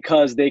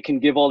because they can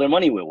give all their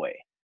money away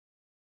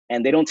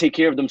and they don't take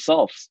care of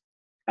themselves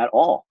at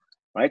all,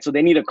 right? So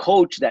they need a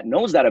coach that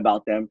knows that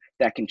about them,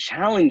 that can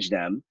challenge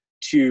them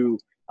to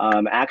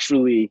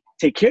actually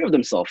take care of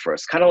themselves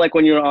first. Kind of like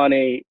when you're on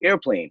a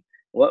airplane.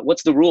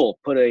 What's the rule?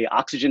 Put a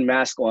oxygen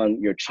mask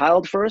on your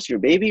child first, your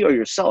baby, or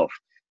yourself?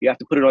 You have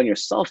to put it on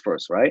yourself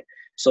first, right?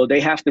 So they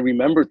have to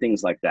remember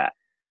things like that.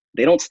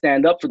 They don't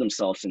stand up for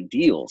themselves in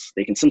deals.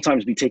 They can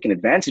sometimes be taken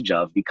advantage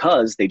of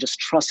because they just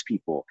trust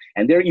people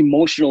and they're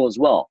emotional as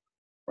well,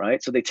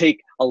 right? So they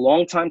take a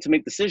long time to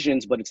make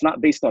decisions, but it's not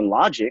based on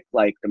logic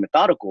like the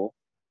methodical.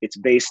 It's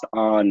based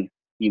on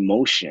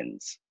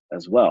emotions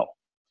as well.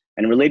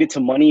 And related to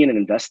money and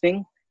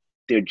investing,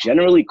 they're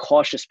generally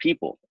cautious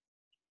people.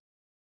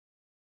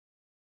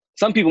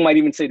 Some people might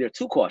even say they're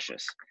too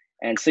cautious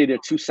and say they're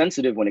too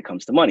sensitive when it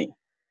comes to money.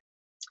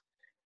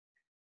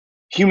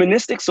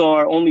 Humanistics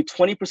are only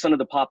 20% of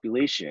the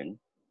population,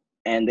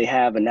 and they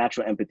have a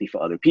natural empathy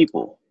for other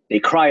people. They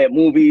cry at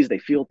movies, they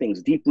feel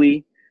things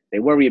deeply, they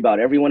worry about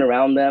everyone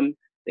around them,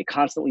 they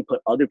constantly put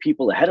other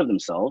people ahead of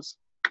themselves,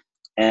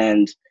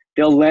 and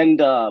they'll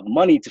lend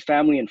money to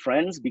family and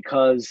friends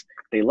because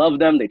they love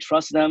them, they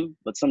trust them,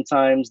 but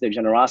sometimes their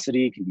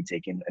generosity can be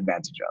taken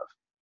advantage of.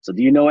 So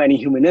do you know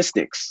any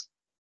humanistics?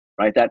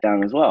 Write that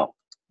down as well.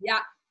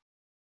 Yeah.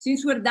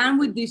 Since we're done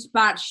with this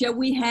part, shall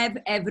we have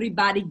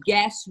everybody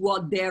guess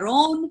what their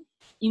own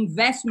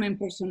investment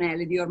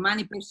personality or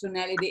money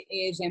personality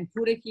is and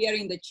put it here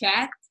in the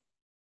chat?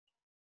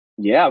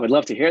 Yeah, I would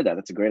love to hear that.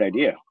 That's a great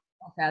idea.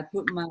 Okay, I'll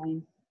put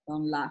mine.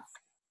 Don't laugh.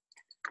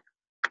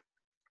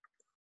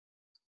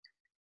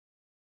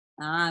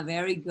 Ah,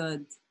 very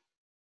good.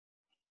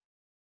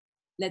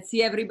 Let's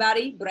see,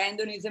 everybody.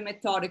 Brandon is a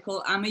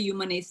methodical. I'm a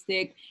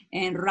humanistic.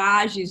 And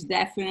Raj is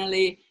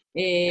definitely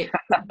a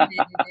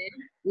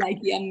like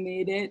he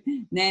admitted.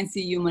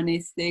 Nancy,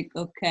 humanistic.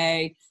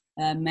 Okay.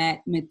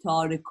 Matt,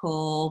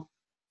 methodical.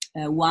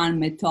 Juan,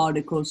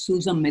 methodical.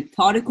 Susan,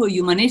 methodical.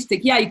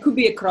 Humanistic. Yeah, it could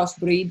be a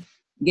crossbreed.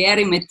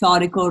 Gary,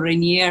 methodical.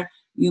 Rainier,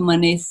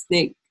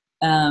 humanistic.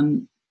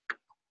 Gillian,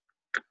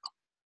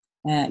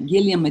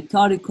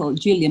 methodical.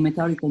 Gillian,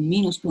 methodical.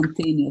 Mino,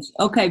 spontaneous.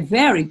 Okay,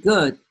 very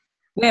good.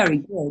 Very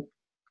good.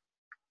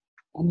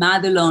 And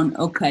Madeline,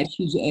 okay,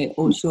 she's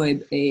also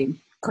a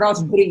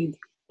crossbreed,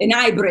 an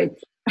hybrid.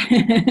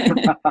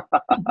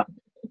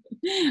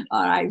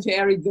 All right,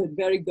 very good,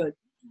 very good.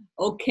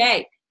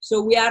 Okay,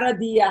 so we are at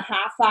the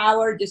half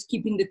hour, just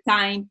keeping the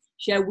time.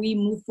 Shall we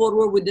move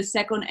forward with the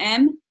second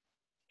M?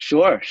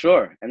 Sure,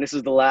 sure. And this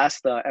is the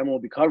last M we'll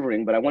be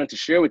covering, but I wanted to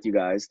share with you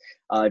guys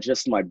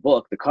just my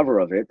book, the cover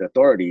of it, The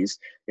Authorities.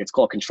 It's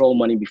called Control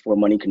Money Before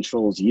Money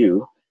Controls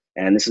You.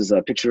 And this is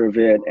a picture of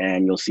it,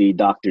 and you'll see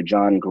Dr.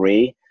 John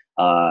Gray.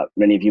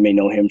 Many of you may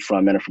know him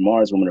from Men Are From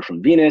Mars, Women Are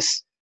From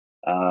Venus.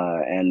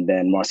 And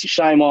then Marcy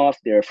Shimoff,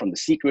 they're from The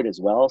Secret as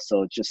well.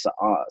 So it's just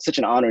such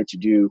an honor to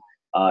do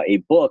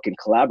a book and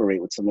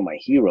collaborate with some of my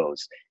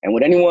heroes. And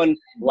would anyone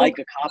like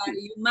a copy?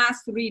 You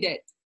must read it.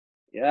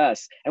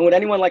 Yes. And would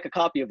anyone like a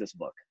copy of this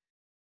book?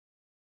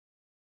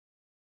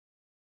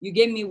 You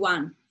gave me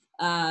one.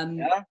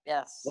 Yeah?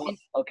 Yes. Well,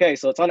 okay,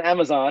 so it's on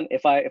Amazon.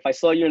 If I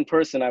saw you in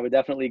person, I would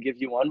definitely give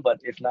you one. But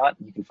if not,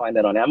 you can find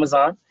that on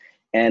Amazon.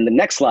 And the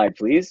next slide,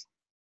 please.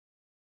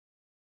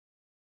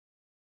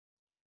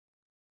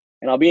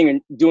 And I'll be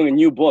doing a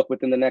new book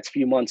within the next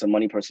few months on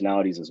money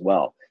personalities as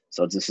well.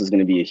 So this is going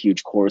to be a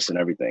huge course and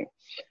everything.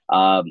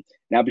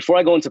 Now, before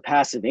I go into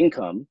passive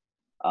income,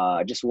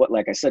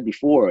 like I said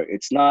before,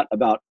 it's not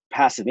about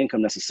passive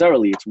income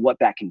necessarily. It's what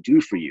that can do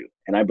for you.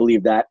 And I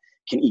believe that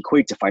can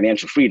equate to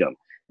financial freedom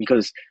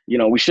because,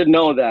 we should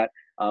know that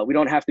we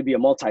don't have to be a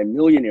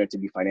multimillionaire to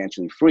be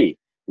financially free.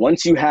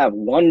 Once you have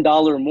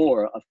 $1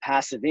 more of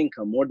passive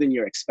income, more than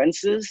your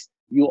expenses,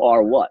 you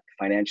are what?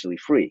 Financially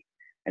free.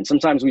 And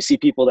sometimes we see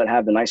people that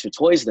have the nicer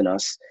toys than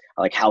us,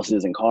 like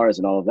houses and cars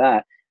and all of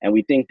that, and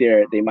we think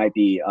they might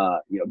be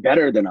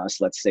better than us,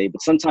 let's say,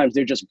 but sometimes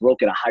they're just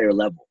broke at a higher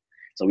level.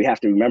 So we have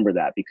to remember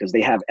that because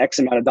they have X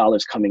amount of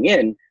dollars coming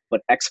in,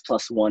 but X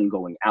plus 1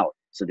 going out.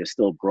 So they're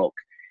still broke.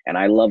 And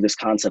I love this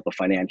concept of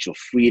financial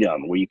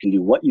freedom where you can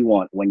do what you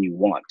want when you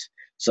want.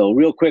 So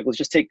real quick, let's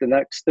just take the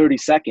next 30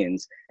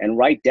 seconds and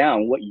write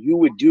down what you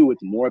would do with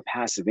more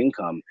passive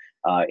income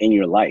in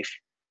your life.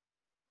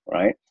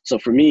 Right? So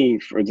for me,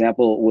 for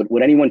example,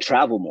 would anyone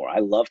travel more? I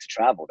love to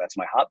travel. That's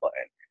my hot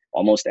button.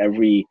 Almost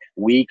every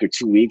week or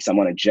 2 weeks, I'm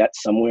on a jet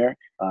somewhere.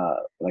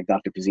 Like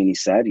Dr. Pizzini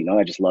said,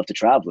 I just love to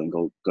travel and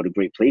go to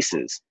great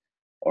places.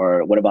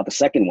 Or what about the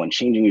second one,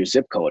 changing your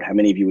zip code? How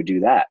many of you would do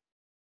that?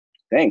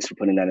 Thanks for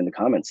putting that in the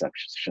comment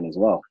section as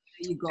well.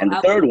 There you go. And the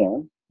third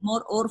one.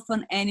 More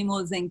orphan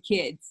animals and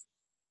kids.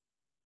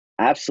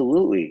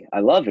 Absolutely.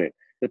 I love it.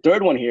 The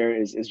third one here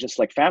is just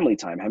like family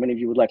time. How many of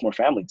you would like more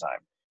family time?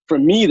 For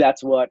me,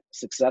 that's what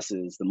success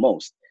is the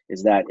most,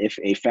 is that if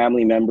a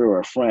family member or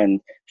a friend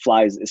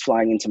is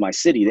flying into my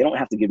city, they don't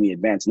have to give me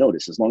advance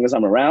notice. As long as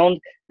I'm around,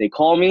 they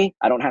call me.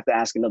 I don't have to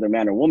ask another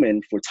man or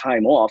woman for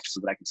time off so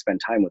that I can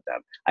spend time with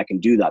them. I can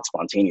do that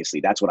spontaneously.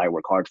 That's what I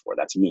work hard for.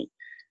 That's me,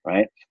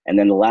 right? And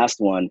then the last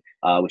one,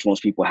 which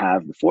most people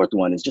have, the fourth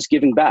one, is just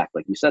giving back,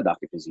 like you said,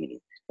 Dr. Pizzini,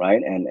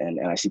 right? And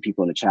I see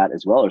people in the chat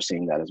as well are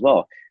saying that as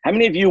well. How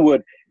many of you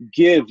would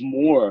give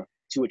more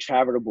to a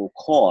charitable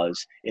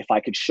cause if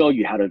I could show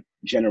you how to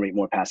generate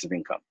more passive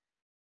income?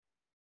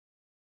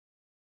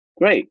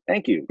 Great,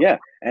 thank you. Yeah,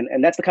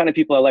 and that's the kind of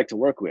people I like to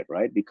work with,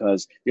 right?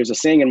 Because there's a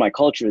saying in my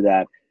culture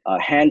that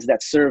hands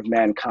that serve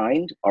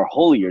mankind are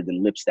holier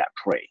than lips that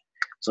pray.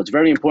 So it's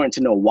very important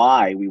to know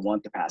why we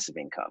want the passive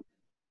income.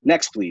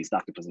 Next, please,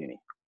 Dr. Pizzini.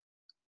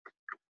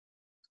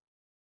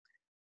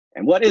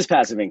 And what is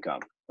passive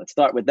income? Let's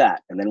start with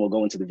that, and then we'll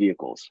go into the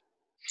vehicles.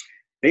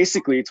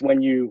 Basically, it's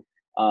when you,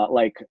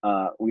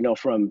 we know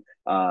from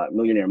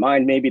Millionaire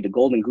Mind, maybe the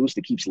golden goose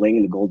that keeps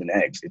laying the golden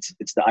eggs.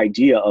 It's the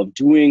idea of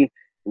doing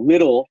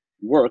little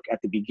work at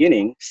the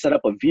beginning, set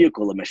up a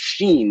vehicle, a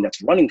machine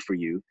that's running for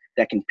you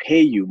that can pay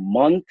you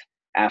month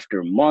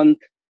after month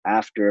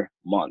after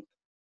month,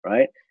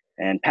 right?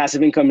 And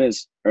passive income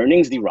is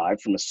earnings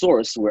derived from a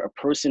source where a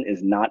person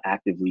is not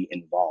actively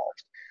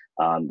involved.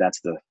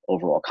 That's the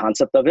overall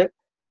concept of it.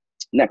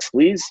 Next,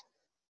 please.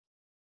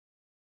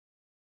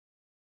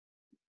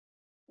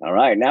 All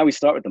right, now we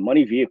start with the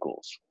money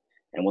vehicles,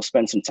 and we'll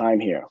spend some time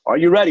here. Are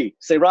you ready?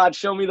 Say, Rod,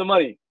 show me the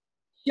money.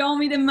 Show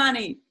me the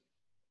money.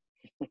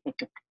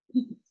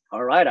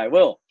 All right, I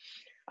will.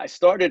 I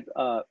started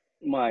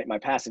my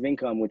passive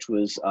income, which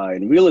was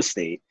in real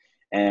estate.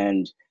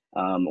 And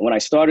when I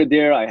started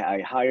there,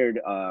 I hired,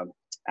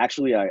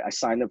 I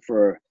signed up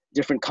for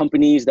different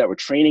companies that were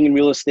training in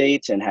real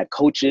estate and had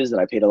coaches that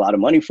I paid a lot of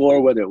money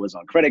for, whether it was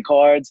on credit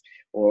cards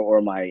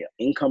or my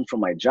income from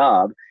my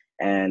job.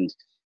 And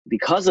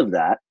because of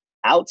that,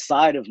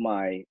 outside of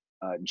my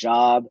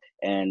job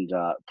and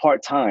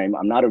part-time,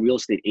 I'm not a real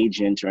estate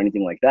agent or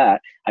anything like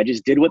that. I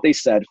just did what they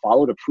said,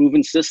 followed a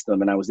proven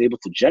system, and I was able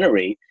to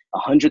generate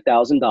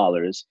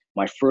 $100,000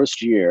 my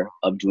first year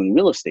of doing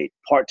real estate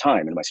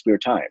part-time in my spare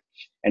time.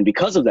 And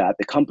because of that,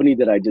 the company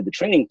that I did the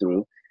training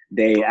through,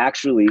 they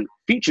actually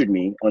featured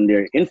me on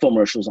their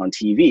infomercials on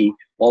TV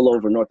all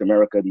over North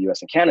America, the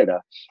US, and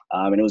Canada.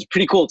 And it was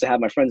pretty cool to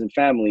have my friends and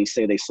family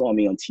say they saw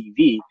me on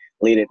TV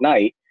late at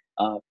night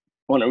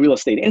on a real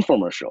estate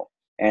infomercial.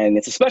 And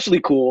it's especially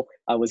cool.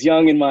 I was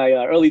young in my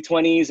early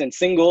 20s and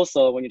single.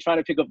 So when you're trying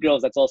to pick up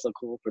girls, that's also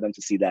cool for them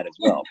to see that as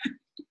well.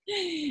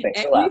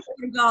 Thanks for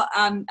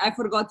laughing. I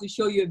forgot to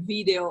show you a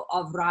video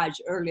of Raj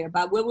earlier,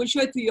 but we will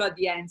show it to you at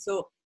the end.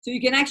 So you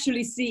can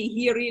actually see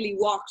he really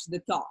walks the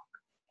talk.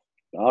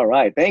 All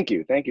right. Thank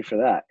you. Thank you for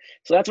that.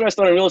 So that's where I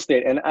started real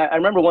estate. And I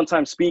remember one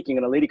time speaking,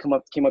 and a lady came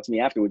up to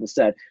me afterwards and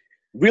said,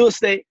 real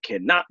estate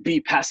cannot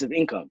be passive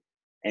income.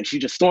 And she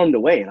just stormed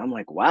away. And I'm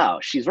like, wow,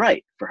 she's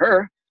right. For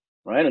her,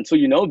 right? Until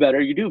you know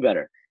better, you do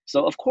better.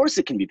 So of course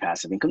it can be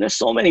passive income. There's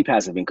so many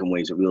passive income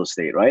ways with real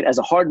estate, right? As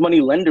a hard money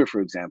lender, for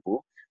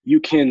example,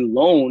 you can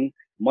loan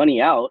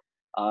money out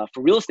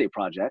for real estate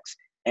projects,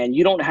 and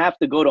you don't have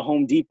to go to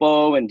Home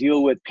Depot and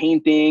deal with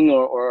painting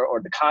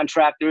or the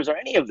contractors or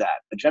any of that.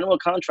 A general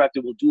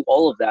contractor will do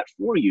all of that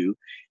for you.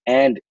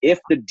 And if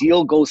the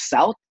deal goes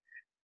south,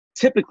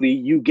 typically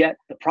you get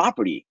the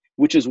property,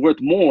 which is worth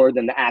more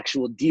than the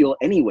actual deal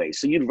anyway.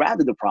 So you'd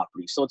rather the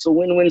property. So it's a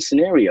win-win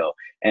scenario.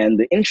 And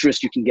the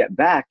interest you can get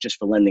back just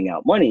for lending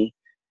out money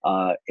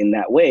in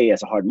that way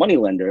as a hard money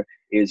lender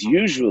is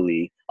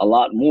usually a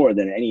lot more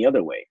than any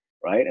other way,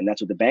 right? And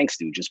that's what the banks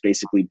do, just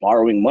basically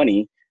borrowing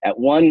money at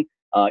one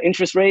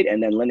interest rate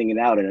and then lending it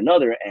out at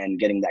another and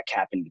getting that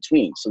cap in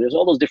between. So there's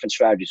all those different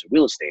strategies of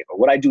real estate. But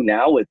what I do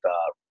now with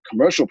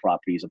commercial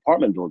properties,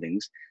 apartment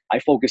buildings, I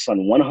focus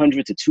on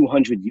 100 to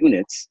 200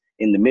 units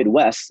in the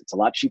Midwest. It's a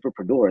lot cheaper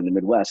per door in the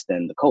Midwest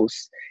than the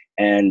coast.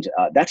 And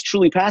that's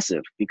truly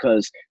passive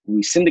because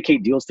we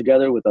syndicate deals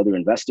together with other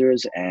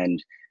investors,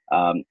 and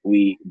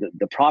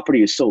the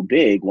property is so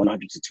big,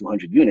 100 to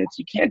 200 units,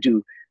 you can't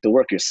do the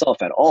work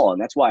yourself at all.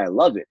 And that's why I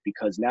love it,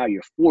 because now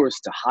you're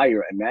forced to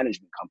hire a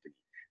management company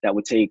that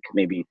would take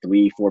maybe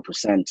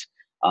 3-4%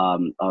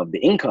 of the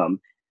income.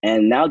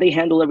 And now they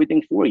handle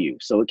everything for you.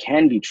 So it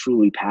can be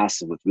truly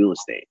passive with real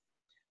estate.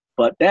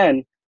 But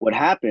then what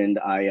happened,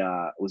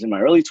 I was in my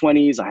early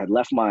 20s. I had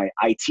left my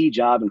IT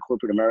job in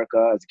corporate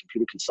America as a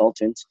computer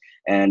consultant.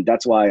 And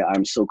that's why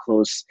I'm so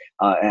close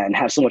and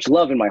have so much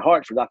love in my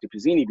heart for Dr.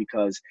 Pizzini,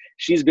 because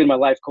she's been my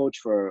life coach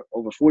for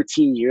over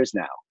 14 years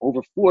now. Over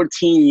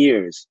 14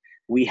 years,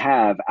 we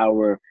have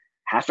our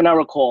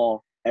half-an-hour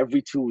call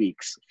every 2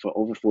 weeks for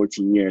over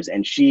 14 years.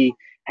 And she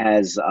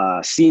has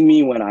seen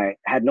me when I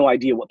had no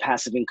idea what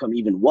passive income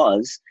even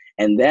was.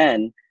 And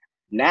then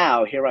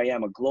now here I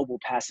am, a global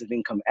passive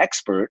income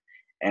expert.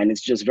 And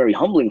it's just very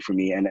humbling for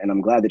me. And I'm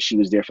glad that she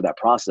was there for that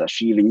process.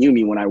 She even knew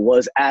me when I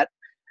was at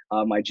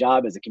my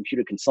job as a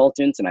computer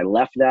consultant, and I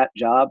left that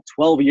job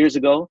 12 years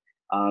ago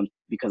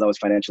because I was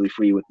financially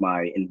free with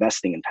my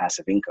investing and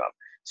passive income.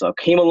 So I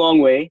came a long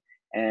way.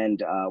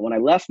 And when I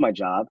left my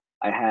job,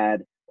 I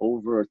had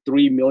over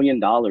 $3 million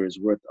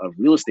worth of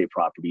real estate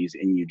properties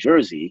in New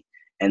Jersey.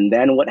 And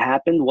then what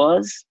happened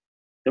was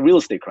the real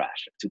estate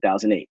crash of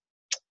 2008.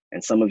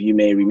 And some of you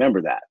may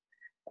remember that.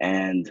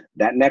 And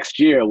that next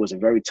year was a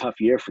very tough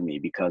year for me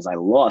because I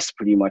lost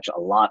pretty much a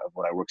lot of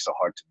what I worked so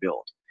hard to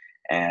build.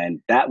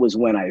 And that was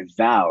when I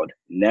vowed,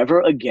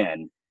 never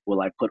again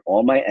will I put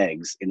all my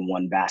eggs in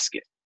one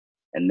basket.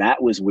 And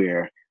that was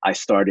where I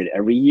started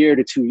every year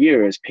to 2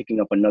 years picking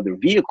up another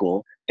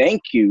vehicle.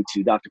 Thank you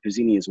to Dr.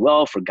 Pizzini as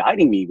well for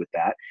guiding me with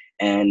that.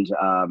 And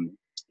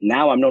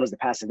now I'm known as the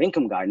passive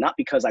income guy, not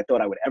because I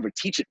thought I would ever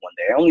teach it one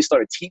day. I only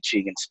started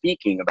teaching and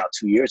speaking about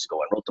 2 years ago.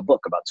 I wrote the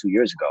book about 2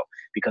 years ago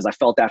because I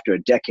felt after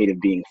a decade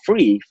of being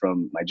free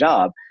from my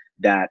job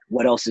that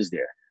what else is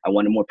there? I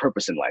wanted more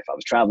purpose in life. I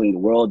was traveling the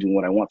world, doing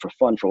what I want for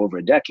fun for over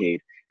a decade.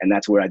 And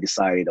that's where I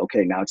decided,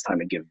 okay, now it's time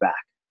to give back.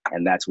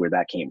 And that's where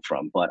that came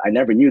from. But I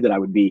never knew that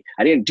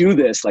I didn't do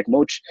this like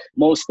most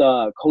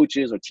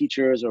coaches or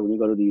teachers, or when you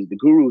go to the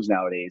gurus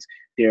nowadays,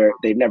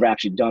 they've never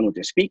actually done what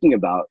they're speaking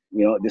about.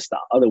 You know, this the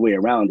other way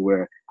around,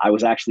 where I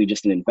was actually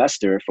just an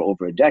investor for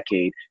over a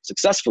decade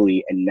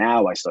successfully. And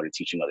now I started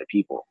teaching other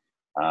people.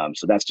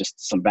 So that's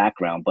just some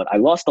background, but I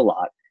lost a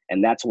lot.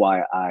 And that's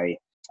why I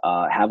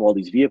have all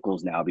these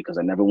vehicles now, because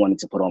I never wanted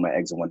to put all my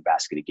eggs in one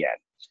basket again.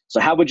 So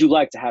how would you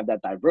like to have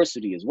that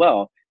diversity as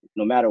well?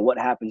 No matter what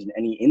happens in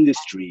any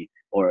industry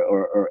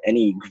or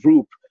any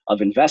group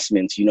of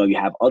investments, you know, you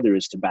have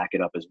others to back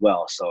it up as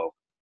well, so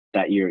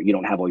that you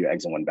don't have all your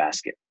eggs in one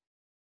basket.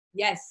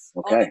 Yes.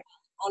 Okay.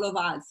 All of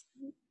us.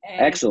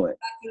 And excellent.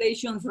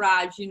 Congratulations,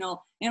 Raj. You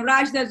know, and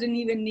Raj doesn't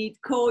even need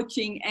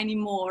coaching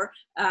anymore.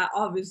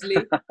 Obviously,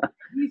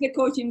 he's a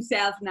coach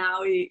himself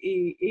now.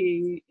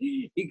 He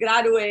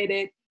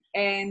graduated,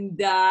 and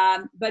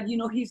but you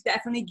know, he's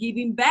definitely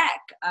giving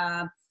back.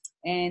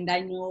 And I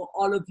know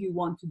all of you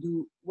want to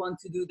do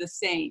the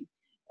same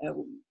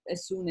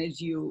as soon as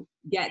you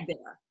get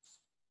there.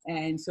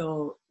 And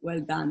so,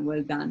 well done,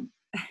 well done.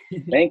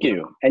 Thank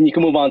you. And you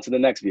can move on to the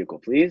next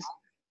vehicle, please.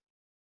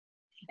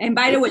 And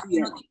by the way,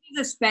 you know, this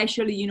is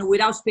especially, you know,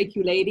 without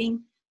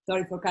speculating,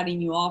 sorry for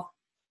cutting you off.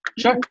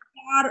 Sure.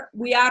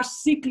 We are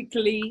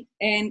cyclically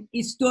and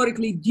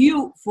historically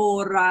due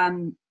for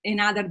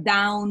another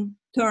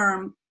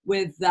downturn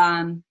with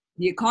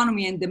the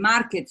economy and the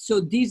market.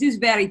 So this is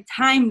very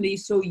timely.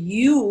 So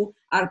you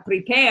are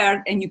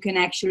prepared and you can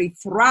actually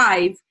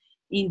thrive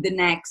in the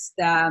next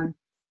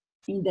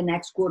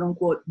quote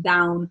unquote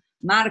down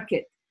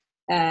market.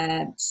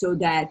 So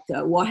that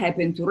what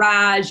happened to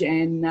Raj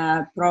and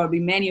probably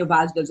many of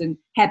us doesn't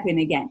happen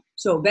again.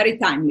 So very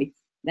timely.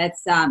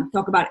 Let's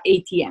talk about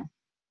ATM.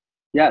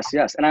 Yes.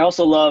 And I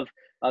also love,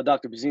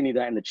 Dr. Pizzini,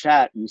 that in the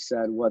chat, you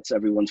said, what's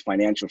everyone's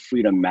financial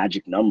freedom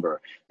magic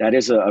number? That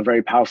is a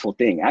very powerful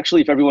thing.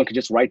 Actually, if everyone could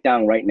just write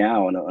down right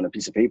now on a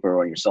piece of paper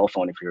or on your cell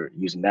phone, if you're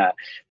using that,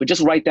 but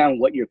just write down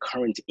what your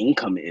current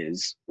income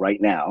is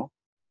right now.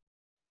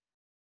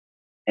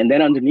 And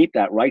then underneath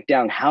that, write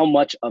down how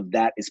much of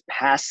that is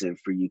passive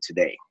for you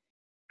today.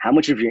 How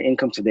much of your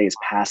income today is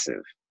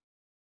passive?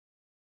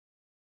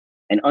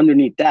 And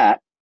underneath that,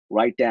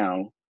 write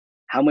down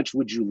how much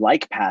would you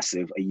like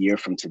passive a year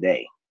from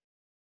today?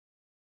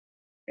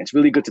 It's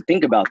really good to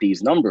think about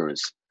these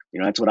numbers. You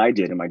know, that's what I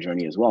did in my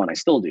journey as well, and I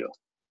still do.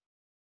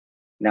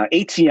 Now,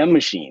 ATM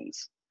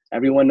machines.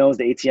 Everyone knows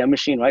the ATM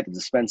machine, right? That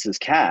dispenses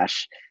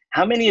cash.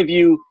 How many of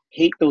you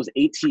hate those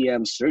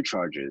ATM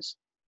surcharges?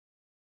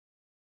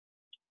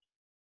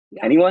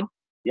 Yeah. Anyone?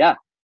 Yeah,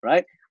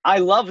 right? I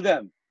love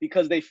them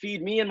because they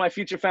feed me and my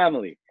future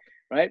family,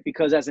 right?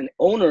 Because as an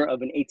owner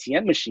of an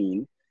ATM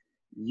machine,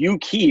 you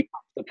keep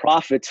the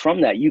profits from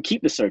that. You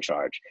keep the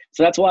surcharge.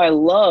 So that's why I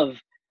love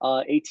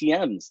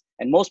ATMs.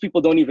 And most people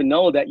don't even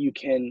know that you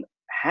can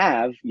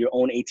have your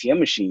own ATM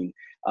machine.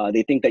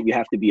 They think that you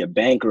have to be a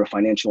bank or a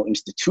financial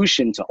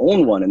institution to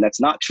own one. And that's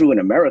not true in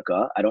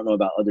America. I don't know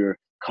about other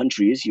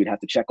countries. You'd have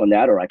to check on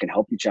that, or I can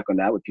help you check on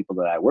that with people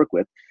that I work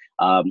with.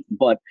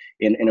 But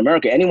in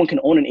America, anyone can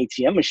own an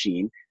ATM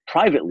machine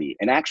privately.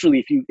 And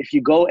actually, if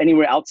you go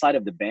anywhere outside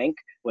of the bank,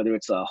 whether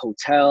it's a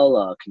hotel,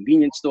 a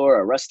convenience store,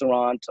 a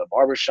restaurant, a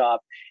barbershop,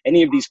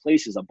 any of these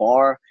places, a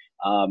bar,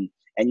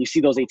 and you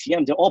see those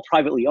ATMs, they're all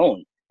privately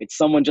owned. It's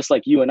someone just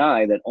like you and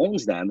I that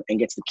owns them and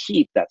gets to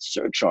keep that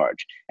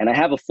surcharge. And I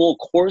have a full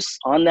course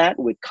on that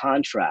with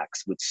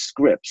contracts, with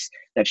scripts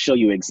that show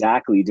you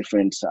exactly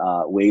different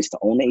ways to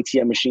own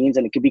ATM machines.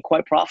 And it can be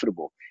quite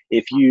profitable.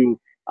 If you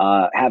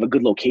have a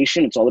good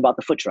location, it's all about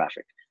the foot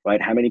traffic,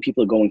 right? How many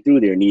people are going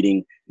through there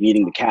needing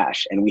the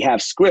cash? And we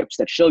have scripts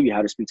that show you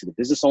how to speak to the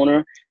business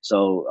owner.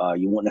 So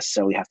you won't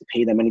necessarily have to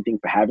pay them anything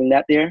for having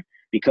that there,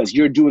 because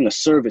you're doing a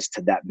service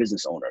to that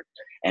business owner.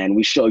 And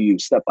we show you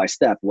step by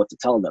step what to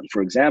tell them.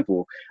 For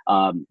example,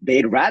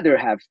 they'd rather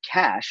have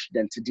cash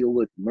than to deal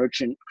with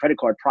merchant credit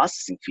card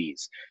processing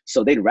fees.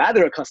 So they'd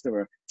rather a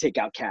customer take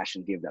out cash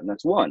and give them.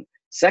 That's one.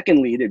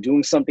 Secondly, they're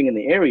doing something in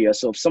the area.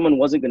 So if someone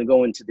wasn't going to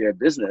go into their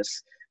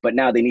business, but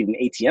now they need an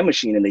ATM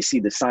machine and they see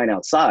the sign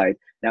outside,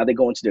 Now they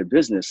go into their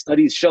business.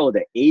 Studies show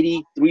that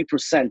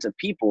 83% of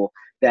people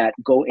that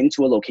go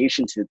into a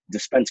location to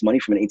dispense money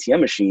from an ATM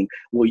machine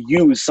will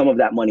use some of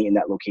that money in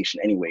that location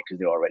anyway because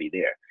they're already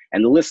there.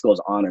 And the list goes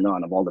on and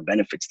on of all the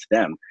benefits to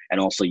them and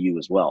also you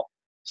as well.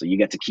 So you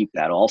get to keep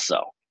that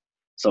also.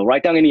 So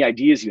write down any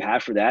ideas you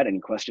have for that, any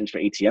questions for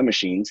ATM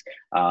machines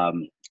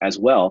as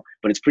well.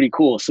 But it's pretty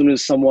cool. As soon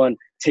as someone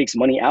takes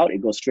money out,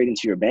 it goes straight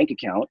into your bank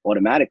account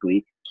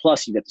automatically.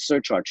 Plus you get the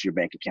surcharge to your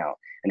bank account.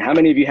 And how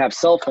many of you have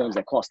cell phones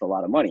that cost a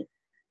lot of money?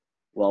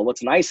 Well,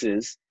 what's nice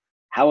is,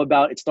 how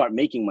about it start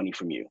making money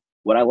from you?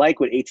 What I like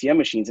with ATM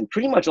machines and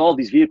pretty much all of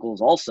these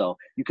vehicles also,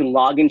 you can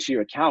log into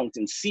your account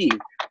and see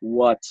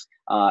what,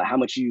 how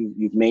much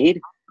you've made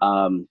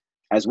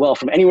as well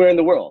from anywhere in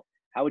the world.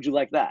 How would you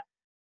like that?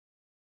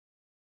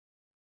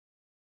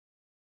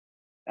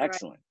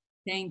 Excellent.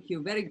 Right. Thank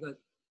you. Very good.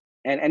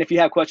 And if you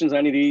have questions on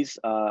any of these,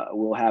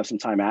 we'll have some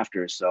time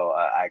after. So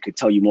I could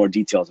tell you more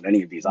details on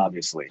any of these,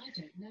 obviously.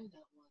 I don't know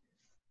that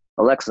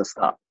one. Alexa,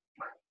 stop.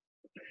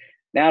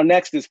 Now,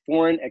 next is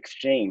foreign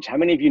exchange. How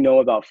many of you know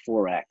about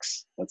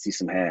Forex? Let's see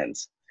some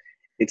hands.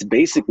 It's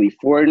basically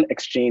foreign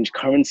exchange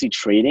currency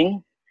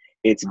trading.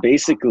 It's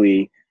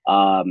basically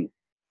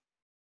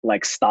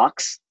like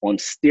stocks on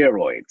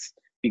steroids,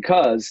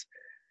 because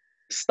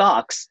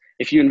stocks,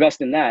 if you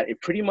invest in that, it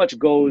pretty much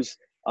goes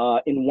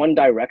in one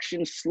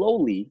direction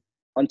slowly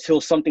until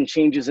something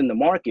changes in the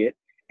market,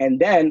 and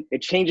then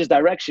it changes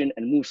direction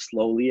and moves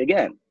slowly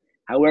again.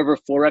 However,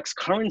 Forex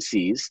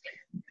currencies,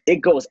 it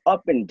goes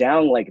up and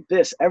down like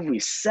this every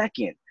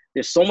second.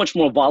 There's so much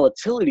more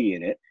volatility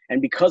in it.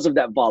 And because of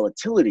that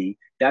volatility,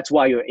 that's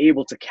why you're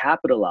able to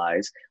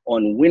capitalize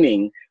on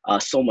winning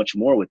so much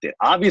more with it.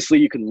 Obviously,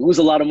 you can lose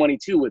a lot of money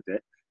too with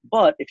it.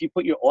 But if you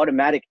put your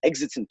automatic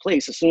exits in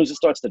place, as soon as it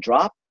starts to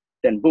drop,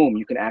 then boom,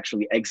 you can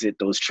actually exit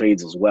those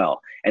trades as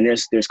well. And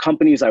there's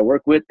companies I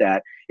work with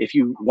that if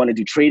you want to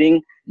do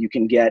trading, you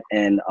can get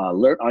an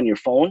alert on your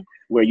phone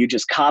where you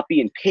just copy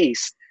and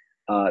paste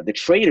the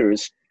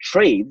traders'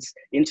 trades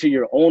into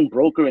your own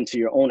broker, into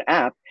your own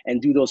app,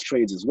 and do those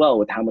trades as well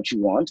with how much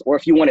you want. Or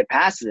if you want it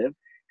passive,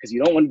 because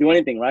you don't want to do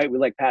anything, right? We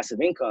like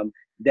passive income,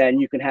 then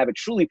you can have it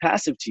truly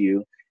passive to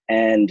you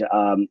and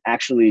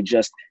actually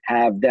just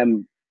have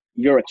them,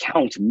 your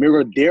account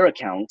mirror their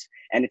account,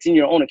 and it's in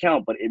your own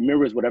account, but it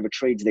mirrors whatever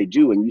trades they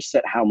do, and you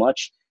set how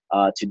much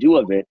to do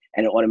of it,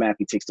 and it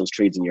automatically takes those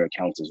trades in your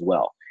account as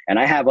well. And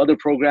I have other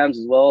programs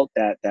as well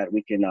that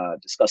we can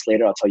discuss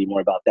later. I'll tell you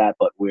more about that,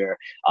 but where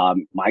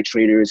my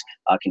traders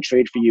can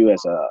trade for you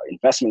as an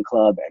investment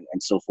club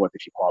and so forth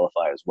if you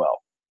qualify as well.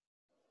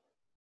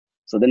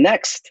 So the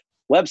next,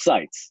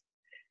 websites.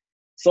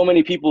 So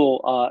many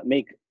people are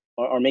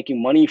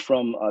making money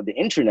from the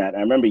internet. I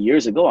remember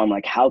years ago, I'm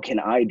like, how can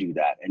I do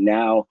that? And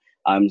now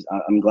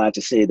I'm glad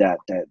to say that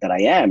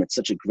I am. It's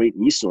such a great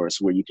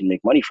resource where you can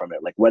make money from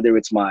it. Like whether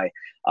it's my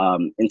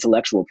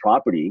intellectual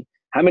property.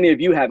 How many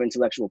of you have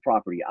intellectual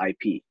property,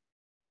 IP?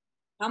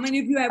 How many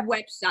of you have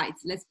websites?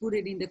 Let's put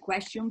it in the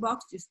question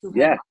box just to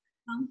yeah.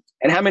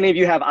 And how many of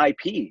you have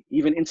IP,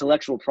 even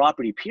intellectual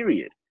property,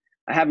 period?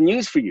 I have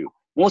news for you.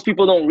 Most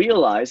people don't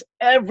realize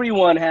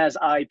everyone has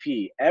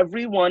IP.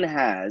 Everyone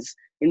has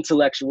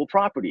intellectual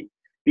property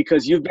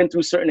because you've been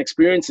through certain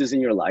experiences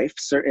in your life,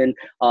 certain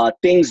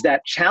things,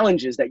 that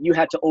challenges that you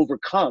had to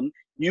overcome.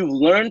 You've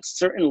learned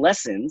certain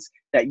lessons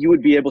that you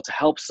would be able to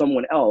help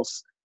someone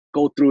else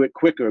go through it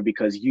quicker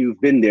because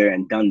you've been there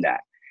and done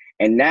that.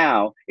 And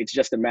now it's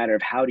just a matter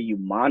of how do you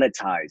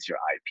monetize your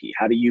IP?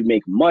 How do you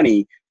make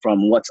money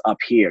from what's up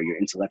here, your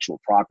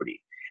intellectual property?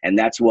 And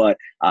that's what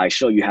I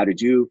show you how to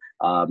do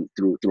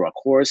through a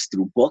course,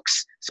 through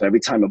books. So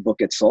every time a book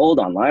gets sold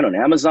online on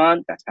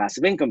Amazon, that's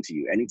passive income to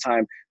you.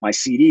 Anytime my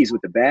CDs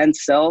with the band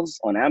sells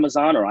on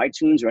Amazon or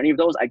iTunes or any of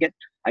those, I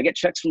get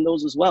checks from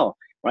those as well.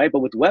 Right?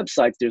 But with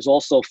websites, there's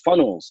also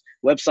funnels,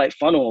 website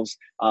funnels.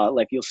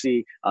 Like you'll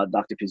see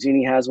Dr.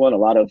 Pizzini has one. A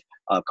lot of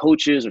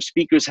coaches or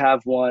speakers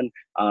have one.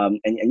 And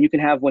you can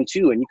have one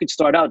too. And you could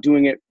start out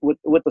doing it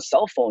with a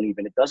cell phone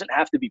even. It doesn't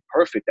have to be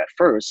perfect at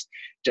first.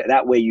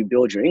 That way you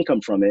build your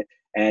income from it.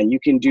 And you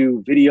can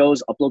do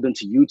videos, upload them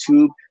to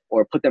YouTube,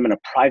 or put them in a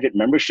private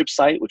membership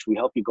site, which we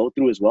help you go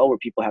through as well, where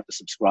people have to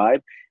subscribe,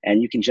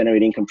 and you can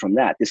generate income from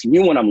that. This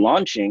new one I'm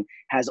launching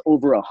has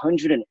over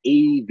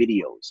 180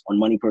 videos on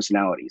money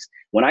personalities.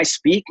 When I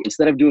speak,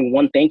 instead of doing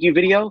one thank you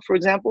video, for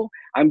example,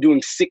 I'm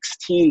doing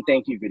 16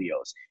 thank you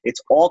videos. It's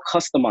all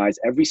customized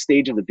every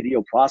stage of the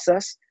video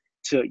process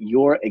to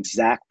your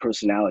exact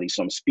personality.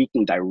 So I'm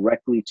speaking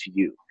directly to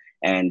you.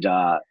 And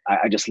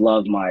I just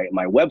love my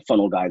web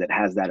funnel guy that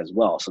has that as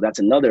well. So that's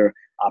another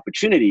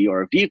opportunity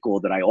or a vehicle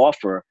that I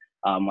offer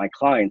my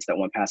clients that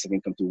want passive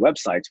income through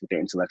websites with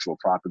their intellectual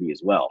property as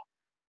well.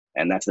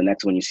 And that's the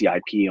next one you see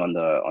IP on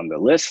the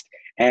list,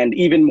 and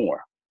even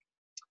more.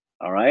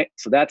 All right.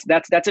 So that's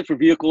it for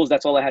vehicles.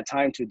 That's all I had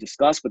time to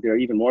discuss, but there are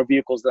even more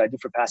vehicles that I do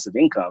for passive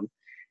income.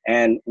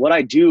 And what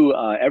I do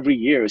every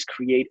year is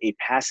create a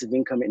passive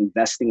income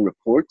investing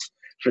report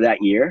for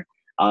that year.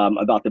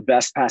 About the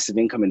best passive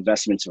income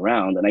investments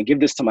around. And I give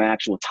this to my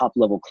actual top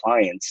level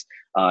clients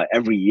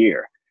every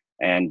year.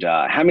 And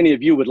how many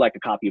of you would like a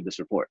copy of this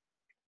report?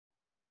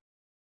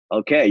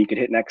 Okay, you can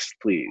hit next,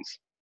 please.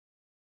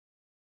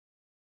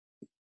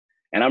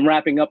 And I'm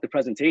wrapping up the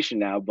presentation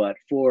now, but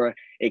for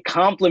a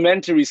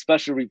complimentary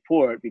special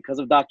report, because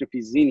of Dr.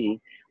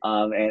 Pizzini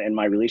and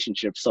my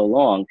relationship so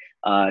long,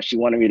 she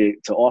wanted me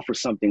to offer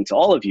something to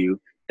all of you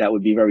that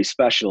would be very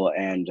special.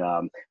 And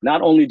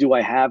not only do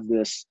I have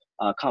this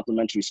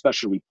complimentary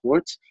special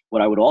report,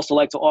 what I would also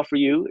like to offer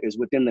you is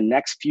within the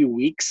next few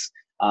weeks,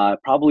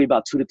 probably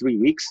about 2 to 3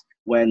 weeks,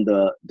 when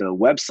the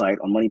website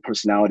on Money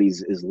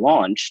Personalities is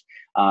launched,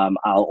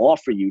 I'll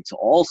offer you to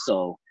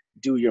also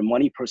do your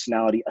money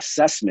personality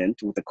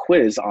assessment with a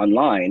quiz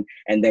online,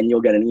 and then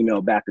you'll get an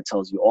email back that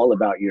tells you all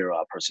about your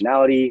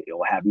personality. It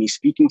will have me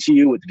speaking to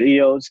you with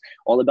videos,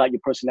 all about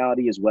your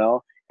personality as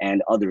well,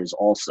 and others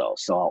also.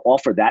 So I'll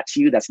offer that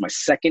to you. That's my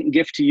second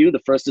gift to you. The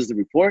first is the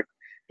report.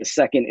 The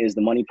second is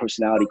the money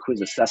personality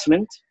quiz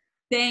assessment.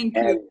 Thank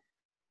you.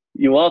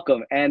 You're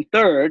welcome. And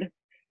third,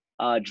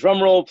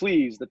 drum roll,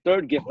 please. The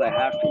third gift I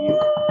have for you.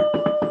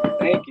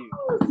 Thank you.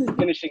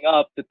 Finishing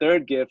up, the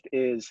third gift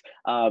is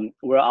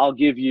where I'll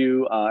give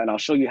you, and I'll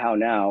show you how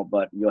now,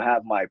 but you'll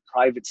have my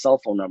private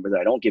cell phone number that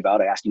I don't give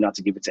out. I ask you not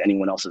to give it to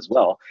anyone else as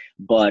well.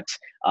 But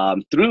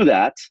through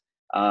that,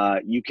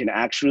 you can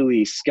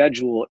actually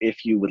schedule,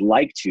 if you would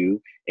like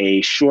to,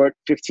 a short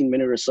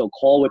 15-minute or so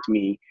call with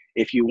me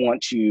if you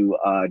want to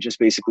just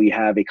basically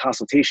have a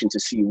consultation to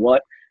see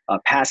what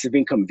passive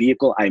income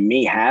vehicle I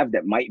may have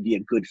that might be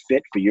a good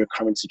fit for your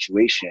current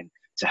situation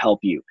to help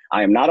you.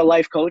 I am not a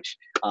life coach.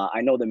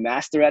 I know the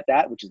master at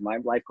that, which is my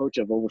life coach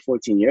of over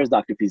 14 years,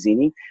 Dr.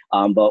 Pizzini.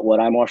 But what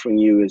I'm offering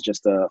you is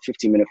just a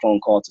 15-minute phone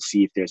call to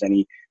see if there's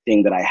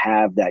anything that I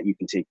have that you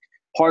can take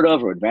part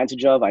of or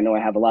advantage of. I know I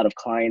have a lot of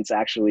clients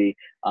actually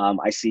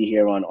I see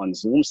here on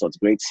Zoom, so it's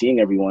great seeing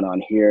everyone on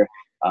here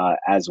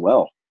as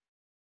well.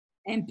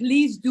 And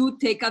please do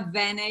take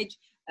advantage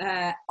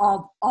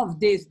of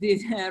this.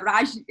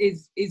 Raj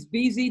is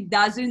busy,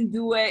 doesn't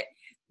do it.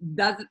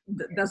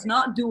 Does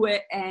not do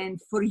it. And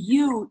for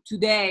you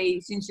today,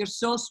 since you're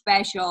so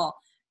special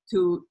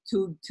to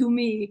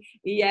me,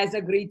 he has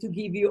agreed to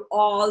give you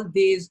all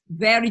these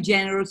very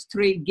generous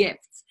 3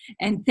 gifts.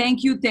 And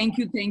thank you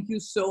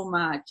so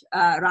much,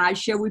 Raj.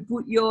 Shall we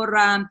put your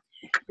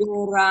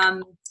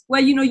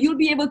well, you'll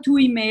be able to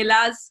email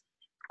us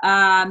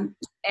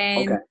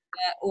and Okay.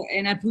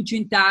 And I put you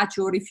in touch,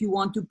 or if you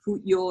want to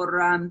put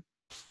your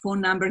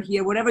phone number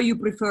here, whatever you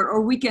prefer,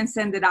 or we can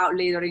send it out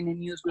later in a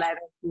newsletter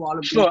to all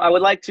of you. Sure, I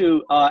would like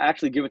to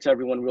actually give it to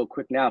everyone real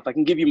quick now. If I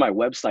can give you my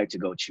website to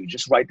go to,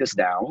 just write this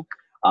down.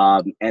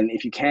 And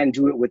if you can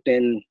do it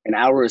within an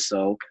hour or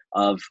so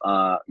of,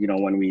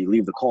 when we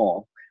leave the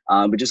call,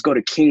 but just go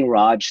to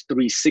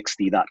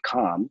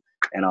kingraj360.com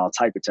and I'll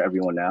type it to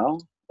everyone now.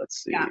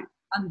 Let's see. Yeah,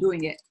 I'm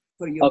doing it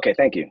for you. Okay,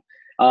 thank you.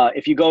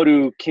 If you go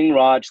to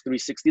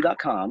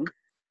kingraj360.com,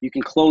 you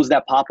can close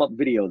that pop-up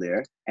video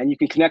there, and you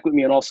can connect with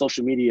me on all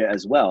social media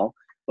as well.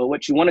 But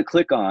what you want to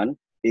click on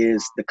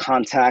is the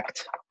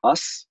contact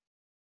us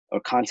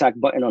or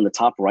contact button on the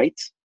top right.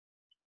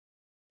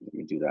 Let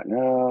me do that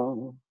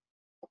now.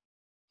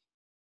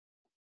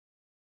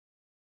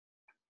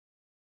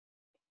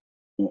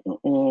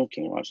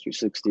 King Raj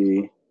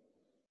 360.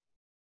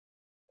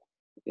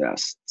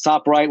 Yes,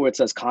 top right where it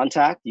says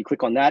contact, you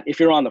click on that. If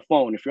you're on the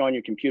phone, if you're on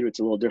your computer, it's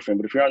a little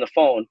different. But if you're on the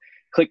phone,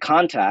 click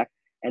contact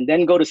and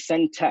then go to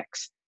send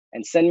text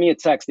and send me a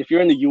text. If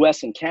you're in the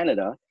US and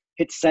Canada,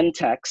 hit send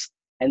text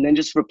and then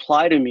just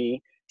reply to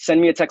me.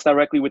 Send me a text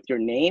directly with your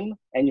name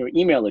and your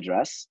email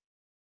address.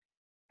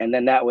 And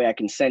then that way I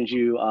can send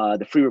you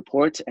the free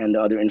report and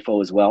the other info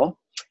as well.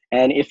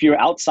 And if you're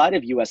outside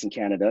of US and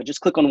Canada,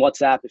 just click on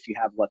WhatsApp if you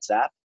have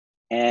WhatsApp.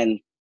 And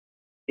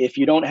if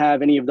you don't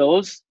have any of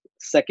those,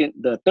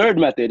 the third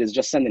method is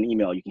just send an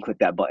email. You can click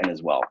that button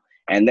as well.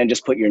 And then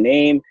just put your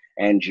name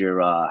and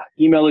your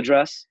email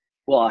address.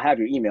 Well, I'll have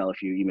your email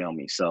if you email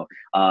me. So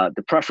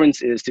the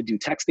preference is to do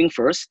texting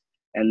first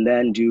and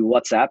then do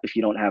WhatsApp if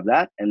you don't have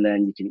that. And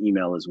then you can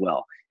email as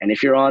well. And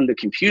if you're on the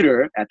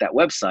computer at that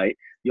website,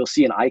 you'll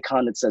see an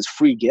icon that says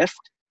free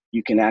gift.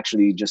 You can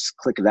actually just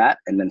click that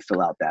and then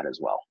fill out that as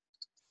well.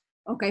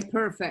 Okay,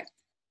 perfect.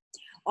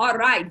 All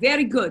right,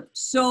 very good.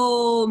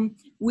 So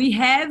we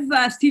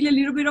have still a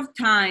little bit of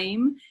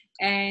time.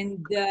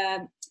 And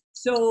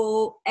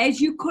so as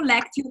you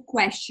collect your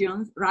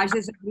questions, Raj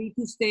has agreed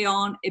to stay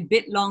on a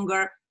bit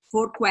longer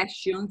for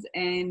questions.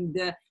 And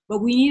but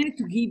we needed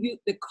to give you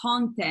the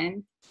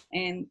content,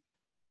 and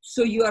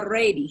so you are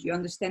ready. You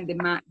understand the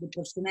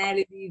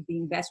personalities, the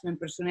investment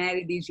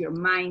personalities, your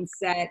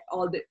mindset,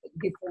 all the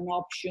different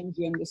options.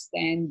 You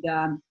understand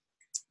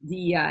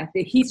the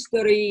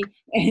history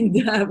and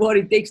what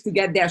it takes to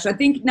get there. So I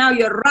think now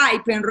you're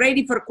ripe and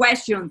ready for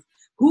questions.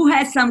 Who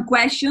has some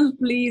questions?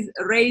 Please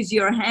raise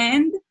your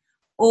hand.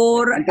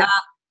 Or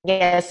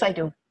yes, I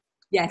do.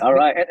 Yes. All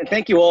right, and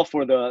thank you all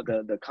for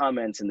the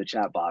comments in the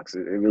chat box.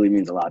 It really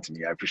means a lot to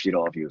me. I appreciate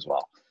all of you as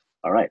well.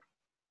 All right.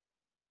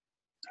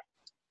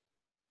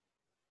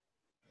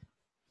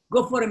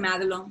 Go for it,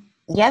 Madeline.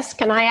 Yes,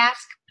 can I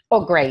ask?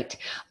 Oh, great.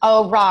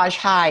 Oh, Raj,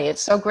 hi.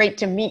 It's so great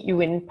to meet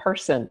you in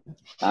person.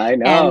 I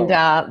And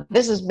know.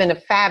 this has been a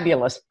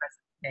fabulous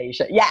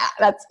presentation. Yeah,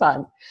 that's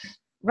fun.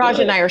 Raj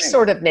and Good. I are Thanks.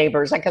 sort of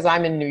neighbors because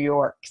I'm in New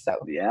York. So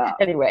Yeah.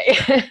 anyway,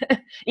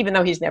 even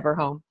though he's never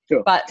home.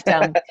 Sure. But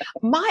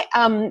my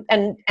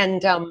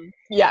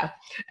yeah,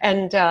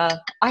 and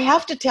I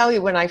have to tell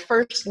you, when I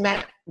first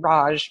met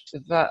Raj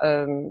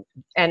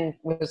and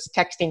was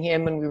texting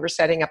him, and we were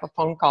setting up a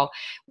phone call,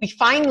 we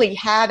finally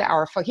had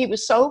our phone. He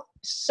was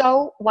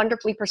so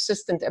wonderfully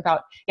persistent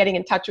about getting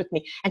in touch with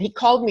me, and he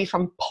called me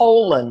from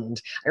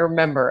Poland. I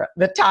remember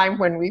the time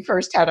when we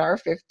first had our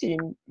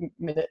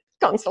 15-minute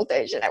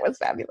consultation. That was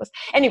fabulous.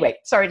 Anyway,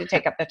 sorry to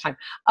take up that time.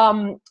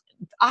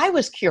 I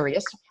was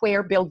curious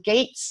where Bill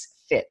Gates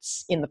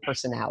fits in the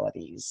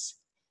personalities.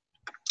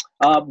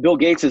 Bill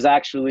Gates is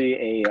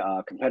actually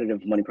a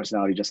competitive money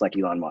personality, just like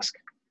Elon Musk.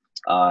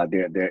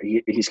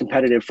 He's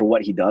competitive for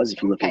what he does.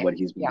 If you look at what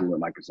he's been doing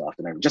with Microsoft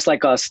and everything, just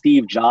like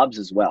Steve Jobs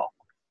as well.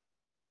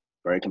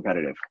 Very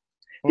competitive.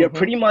 They're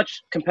pretty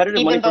much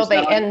competitive money Even though they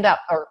personality. end up,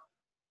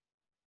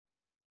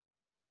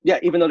 Yeah,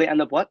 even though they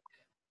end up what?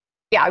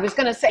 Yeah, I was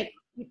going to say,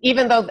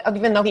 even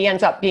though he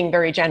ends up being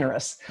very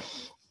generous.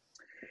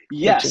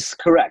 Yes,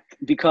 correct.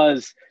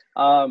 Because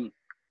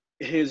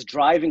his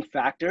driving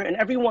factor, and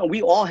everyone,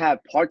 we all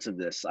have parts of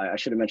this. I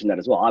should have mentioned that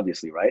as well,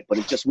 obviously, right? But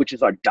it's just which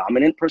is our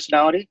dominant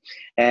personality.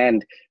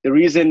 And the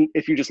reason,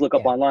 if you just look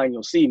up online,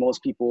 you'll see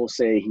most people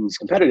say he's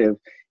competitive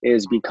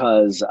is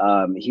because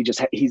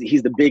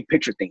he's the big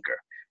picture thinker,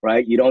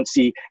 right? You don't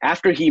see,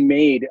 after he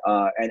made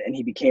and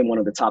he became one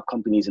of the top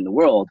companies in the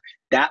world,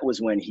 that was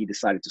when he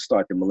decided to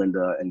start the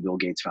Melinda and Bill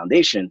Gates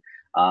Foundation.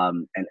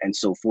 And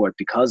so forth,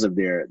 because of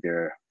their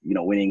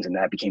winnings, and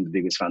that became the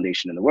biggest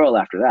foundation in the world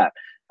after that.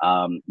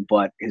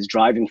 But his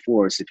driving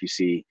force, if you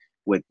see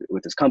with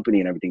his company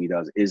and everything he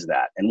does, is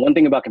that. And one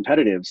thing about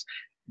competitives,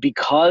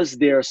 because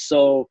they're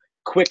so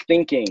quick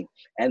thinking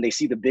and they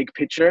see the big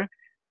picture,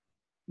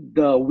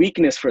 the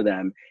weakness for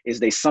them is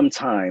they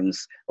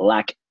sometimes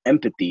lack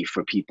empathy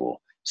for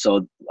people.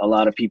 So a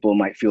lot of people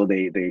might feel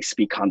they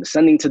speak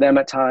condescending to them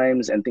at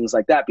times and things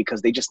like that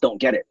because they just don't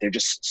get it. They're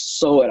just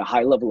so at a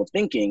high level of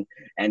thinking.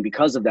 And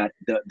because of that,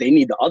 they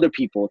need the other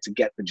people to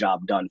get the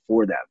job done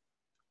for them.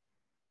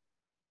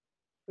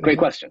 Great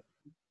question.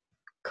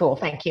 Cool.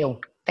 Thank you.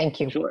 Thank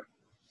you. Sure.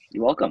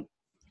 You're welcome.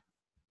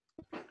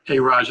 Hey,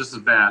 Raj, this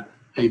is Matt.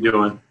 How you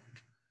doing?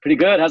 Pretty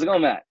good. How's it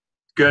going, Matt?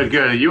 Good,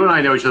 good. You and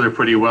I know each other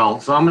pretty well,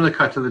 so I'm going to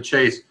cut to the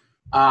chase.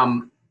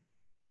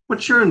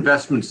 What's your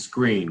investment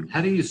screen?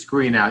 How do you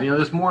screen out?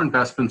 There's more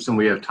investments than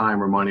we have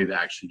time or money to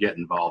actually get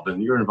involved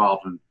in. You're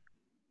involved in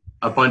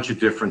a bunch of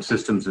different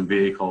systems and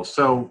vehicles.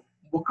 So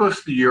what goes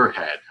through your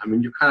head? I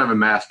mean, you're kind of a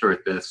master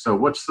at this. So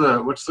what's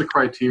the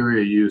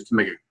criteria you use to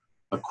make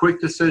a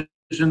quick decision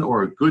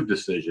or a good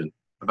decision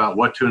about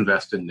what to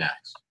invest in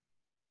next?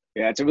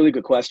 Yeah, it's a really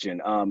good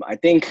question. I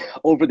think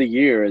over the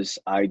years,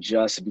 I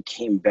just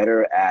became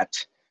better at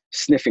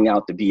sniffing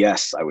out the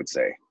BS, I would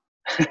say,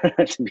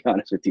 to be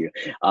honest with you,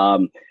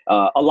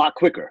 a lot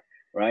quicker,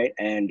 right?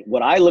 And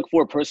what I look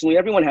for personally,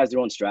 everyone has their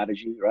own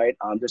strategy, right?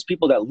 There's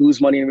people that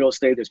lose money in real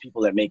estate. There's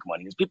people that make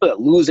money. There's people that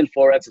lose in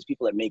Forex. There's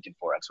people that make in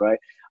Forex, right?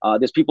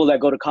 There's people that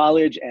go to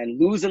college and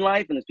lose in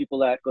life, and there's people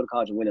that go to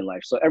college and win in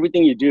life. So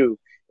everything you do,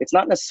 it's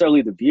not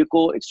necessarily the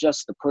vehicle. It's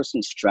just the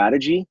person's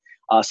strategy.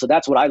 So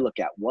that's what I look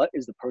at. What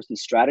is the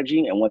person's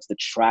strategy and what's the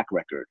track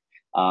record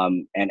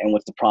and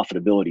what's the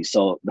profitability?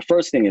 So the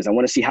first thing is I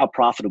want to see how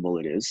profitable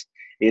it is.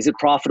 Is it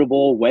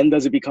profitable? When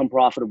does it become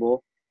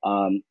profitable?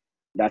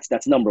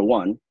 That's number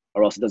one,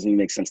 or else it doesn't even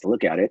make sense to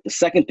look at it. The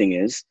second thing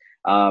is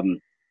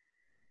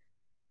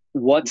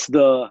what's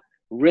the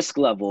risk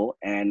level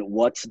and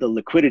what's the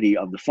liquidity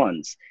of the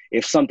funds?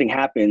 If something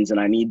happens and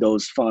I need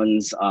those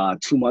funds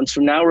 2 months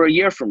from now or a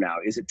year from now,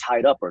 is it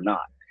tied up or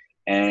not?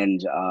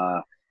 And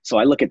so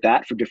I look at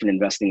that for different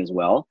investing as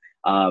well.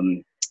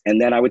 And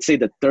then I would say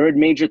the third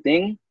major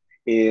thing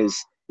is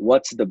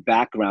what's the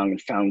background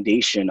and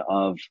foundation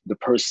of the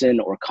person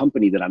or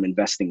company that I'm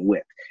investing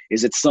with?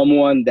 Is it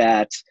someone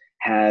that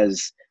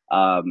has,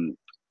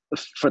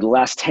 for the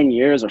last 10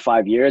 years or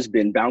 5 years,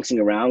 been bouncing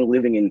around,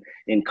 living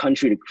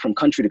from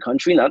country to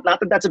country? Not that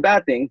that's a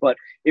bad thing, but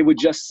it would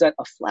just set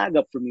a flag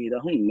up for me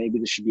that, maybe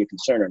this should be a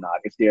concern or not.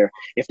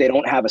 If they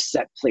don't have a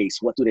set place,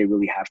 what do they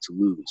really have to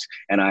lose?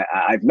 And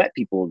I've met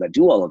people that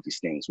do all of these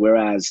things,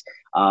 whereas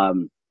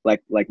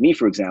like me,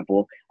 for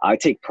example, I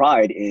take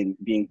pride in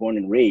being born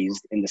and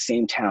raised in the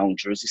same town,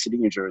 Jersey City,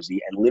 New Jersey,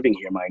 and living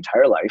here my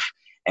entire life.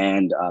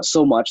 And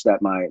so much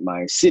that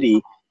my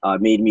city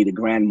made me the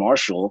Grand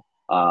Marshal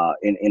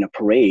in a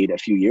parade a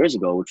few years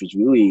ago, which was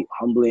really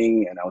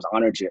humbling, and I was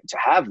honored to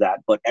have that.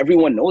 But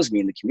everyone knows me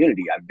in the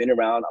community. I've been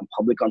around, I'm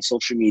public on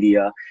social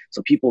media,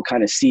 so people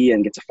kind of see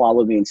and get to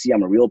follow me and see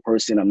I'm a real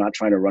person. I'm not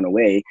trying to run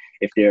away.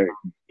 If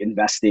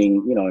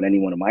investing, in any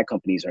one of my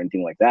companies or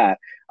anything like that.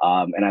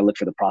 And I look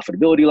for the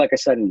profitability, like I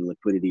said, and the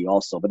liquidity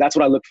also. But that's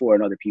what I look for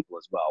in other people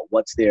as well.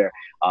 What's their,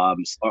 are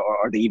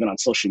they even on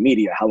social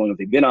media? How long have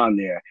they been on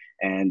there?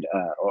 And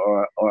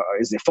or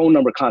is their phone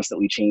number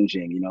constantly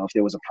changing? If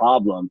there was a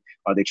problem,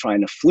 are they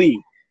trying to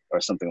flee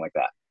or something like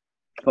that?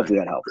 Hopefully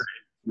that helps.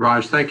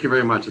 Raj, thank you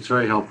very much. It's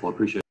very helpful.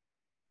 Appreciate it.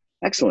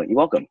 Excellent. You're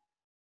welcome.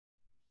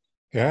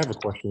 Yeah, I have a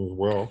question as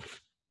well.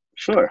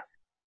 Sure.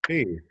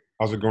 Hey,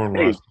 how's it going,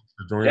 Hey, Raj? Thanks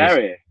for joining us.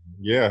 Gary.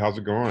 Yeah, how's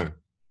it going?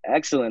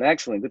 Excellent.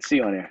 Good to see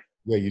you on here.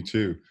 Yeah, you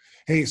too.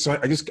 Hey, so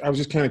I was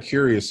just kind of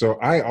curious. So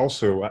I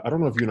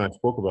don't know if you and I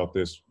spoke about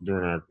this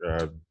during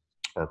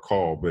our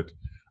call, but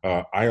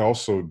I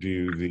also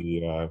do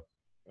the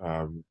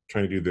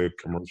trying to do the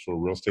commercial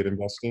real estate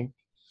investing,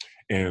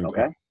 and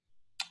Okay.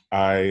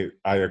 I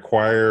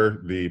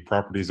acquire the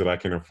properties that I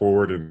can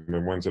afford, and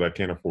the ones that I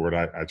can't afford,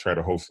 I try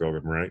to wholesale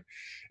them, right?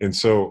 And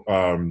so,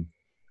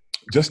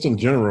 just in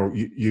general,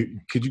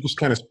 could you just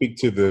kind of speak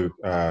to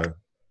the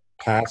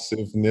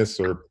passiveness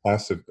or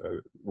passive,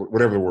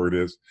 whatever the word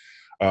is?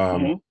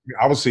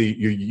 Obviously,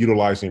 you're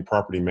utilizing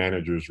property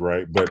managers,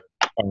 right? But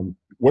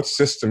what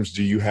systems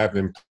do you have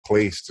in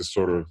place to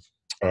sort of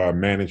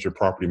manage your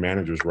property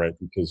managers, right?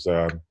 Because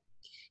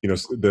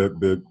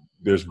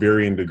there's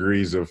varying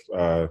degrees of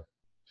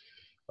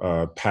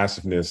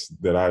passiveness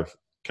that I've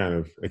kind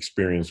of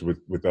experienced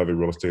with other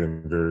real estate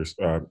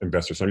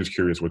investors. So I'm just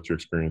curious what your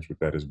experience with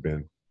that has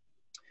been.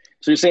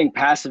 So you're saying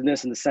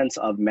passiveness in the sense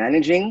of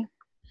managing?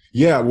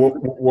 Yeah,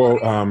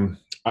 well,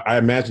 I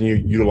imagine you're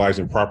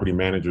utilizing property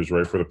managers,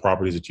 right, for the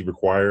properties that you've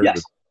acquired?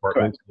 Yes,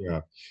 correct.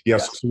 Yeah.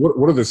 Yes. So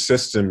what are the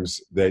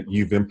systems that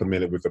you've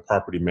implemented with the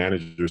property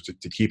managers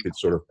to keep it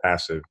sort of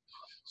passive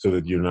so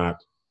that you're not,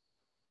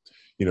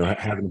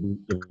 having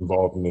to be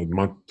involved in a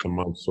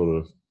month-to-month sort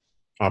of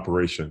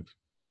operation?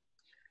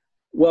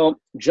 Well,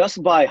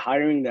 just by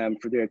hiring them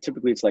for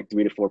typically it's like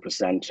 3 to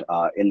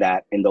 4%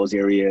 in those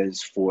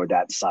areas for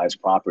that size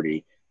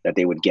property that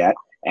they would get.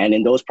 And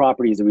in those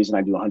properties, the reason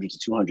I do 100 to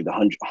 200, the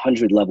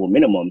 100 level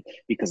minimum,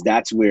 because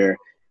that's where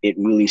it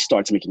really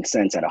starts making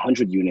sense at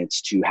 100 units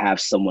to have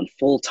someone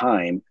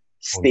full-time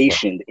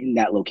stationed in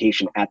that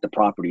location at the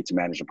property to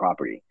manage the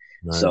property.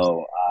 Nice.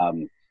 So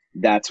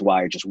that's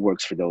why it just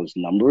works for those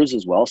numbers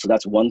as well. So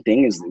that's one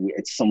thing, is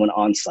it's someone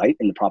on site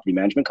in the property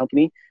management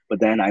company. But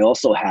then I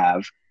also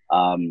have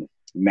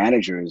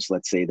managers,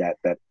 let's say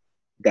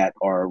that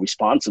are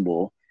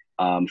responsible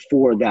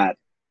for that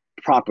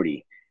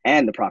property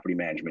and the property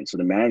management. So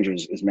the manager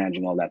is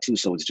managing all that too.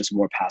 So it's just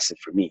more passive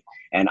for me.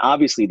 And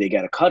obviously they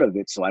get a cut of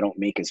it, so I don't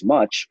make as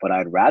much, but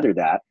I'd rather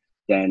that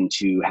than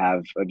to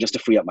have just to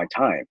free up my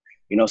time.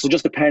 So it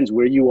just depends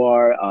where you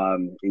are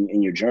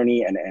in your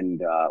journey and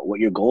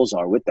what your goals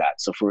are with that.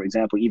 So for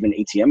example, even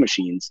ATM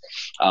machines,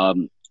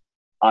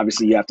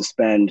 obviously you have to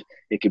spend,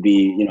 it could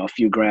be, a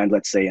few grand,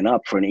 let's say, and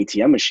up for an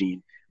ATM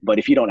machine. But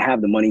if you don't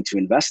have the money to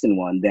invest in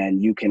one, then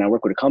I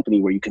work with a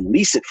company where you can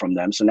lease it from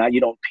them. So now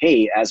you don't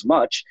pay as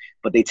much,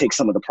 but they take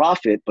some of the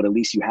profit, but at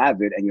least you have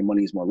it and your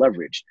money is more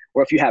leveraged.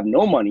 Or if you have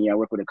no money, I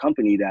work with a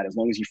company that as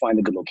long as you find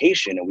a good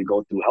location and we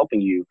go through helping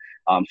you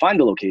find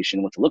the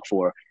location, what to look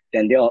for,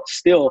 then they'll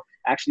still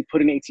actually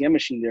put an ATM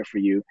machine there for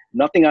you,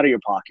 nothing out of your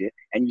pocket,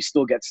 and you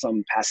still get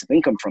some passive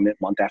income from it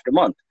month after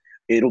month.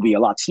 It'll be a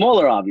lot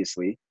smaller,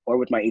 obviously, or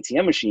with my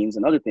ATM machines.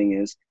 Another thing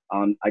is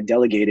I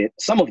delegated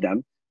some of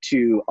them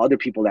to other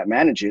people that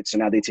manage it. So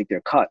now they take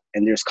their cut.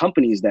 And there's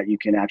companies that you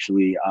can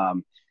actually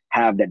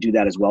have that do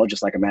that as well,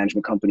 just like a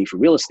management company for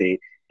real estate.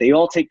 They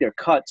all take their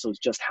cut. So it's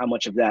just how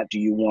much of that do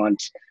you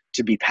want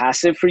to be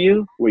passive for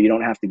you, where you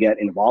don't have to get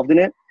involved in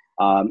it.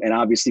 And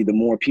obviously, the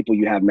more people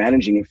you have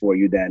managing it for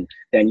you, then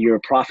your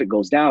profit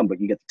goes down, but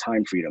you get the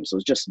time freedom. So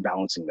it's just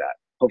balancing that.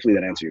 Hopefully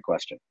that answered your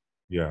question.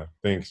 Yeah,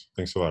 thanks.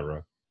 Thanks a lot,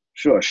 Rod.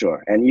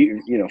 Sure. And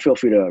you feel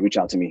free to reach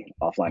out to me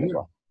offline as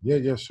well.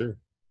 Yeah, sure.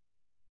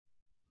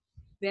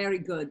 Very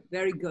good.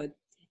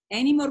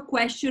 Any more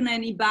question,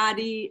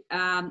 anybody?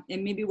 And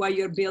maybe while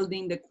you're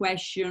building the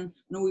question,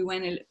 we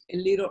went a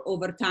little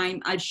over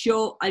time. I'll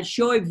show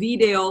a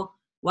video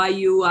while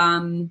you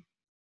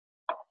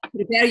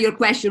prepare your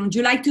question. Would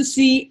you like to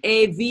see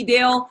a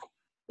video?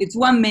 It's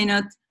 1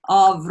 minute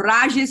of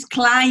Raj's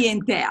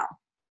clientele.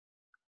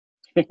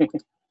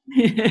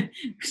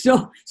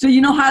 So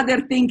you know how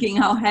they're thinking,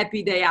 how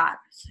happy they are.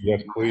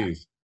 Yes,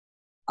 please.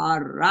 All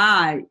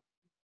right.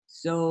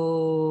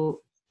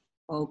 So,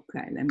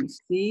 okay, let me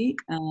see.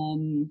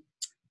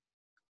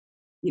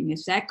 Give me a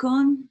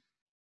second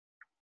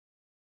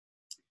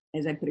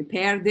as I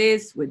prepare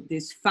this with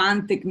this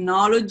fun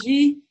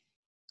technology.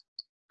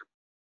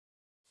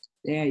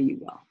 There you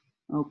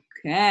go.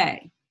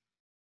 Okay.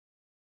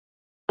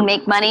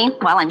 Make money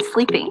while I'm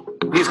sleeping.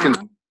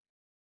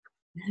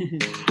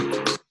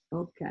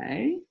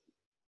 Okay.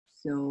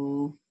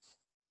 So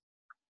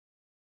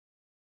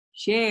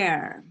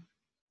share.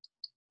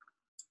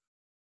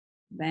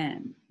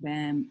 Bam,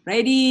 bam.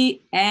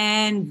 Ready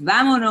and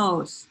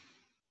vámonos.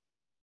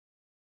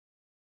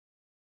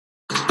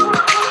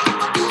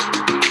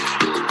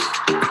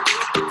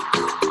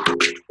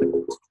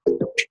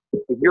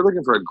 you're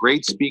looking for a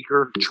great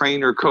speaker,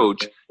 trainer,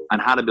 coach on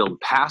how to build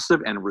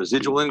passive and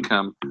residual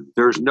income,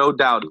 there's no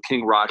doubt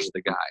King Raj is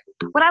the guy.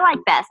 What I like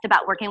best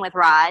about working with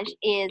Raj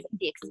is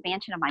the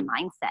expansion of my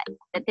mindset,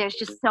 that there's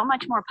just so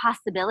much more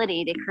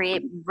possibility to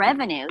create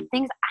revenue,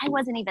 things I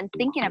wasn't even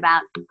thinking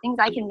about, things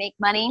I can make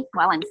money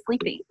while I'm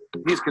sleeping.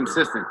 He's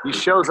consistent. He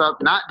shows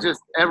up not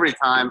just every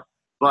time,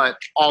 but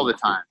all the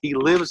time. He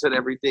lives it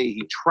every day.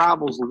 He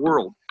travels the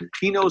world.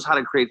 He knows how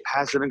to create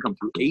passive income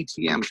through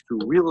ATMs, through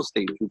real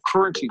estate, through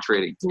currency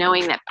trading.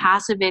 Knowing that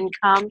passive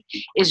income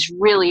is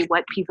really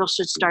what people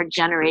should start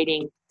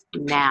generating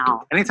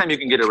now. Anytime you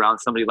can get around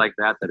somebody like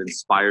that, that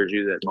inspires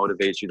you, that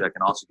motivates you, that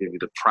can also give you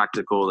the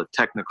practical, the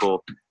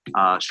technical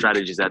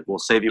strategies that will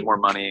save you more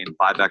money and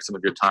buy back some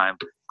of your time,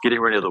 getting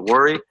rid of the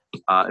worry,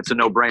 it's a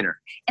no-brainer.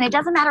 And it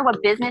doesn't matter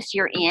what business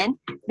you're in,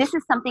 this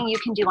is something you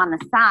can do on the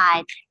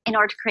side in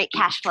order to create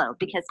cash flow,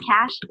 because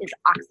cash is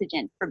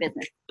oxygen for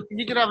business.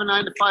 You could have a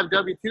 9-to-5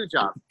 W-2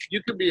 job.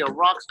 You could be a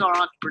rock star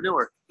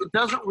entrepreneur. It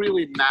doesn't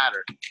really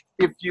matter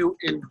if you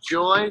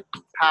enjoy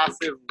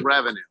passive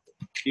revenue.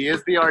 He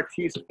is the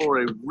artiste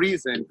for a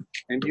reason,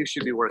 and you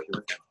should be working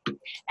with him.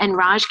 And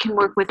Raj can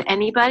work with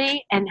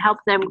anybody and help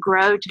them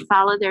grow to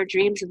follow their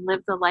dreams and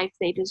live the life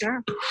they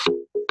deserve.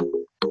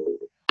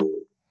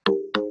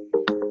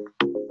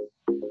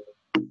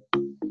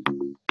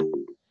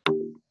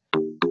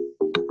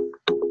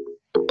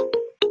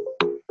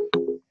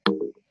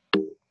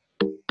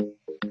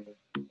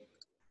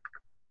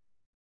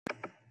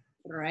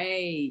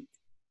 Great.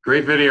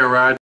 Great video,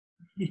 Raj.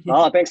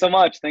 Oh, thanks so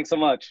much. Thanks so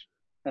much.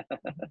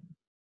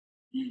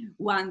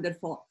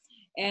 Wonderful.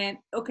 And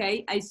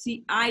okay, I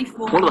see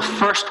iPhone. What are the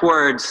first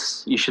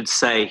words you should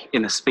say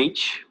in a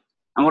speech?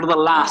 And what are the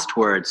last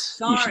words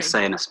you should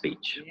say in a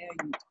speech?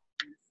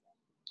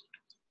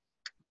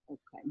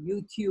 Okay,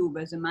 YouTube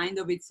has a mind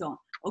of its own.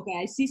 Okay,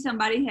 I see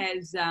somebody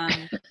has a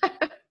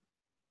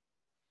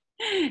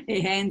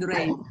hand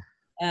raised.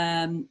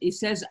 It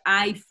says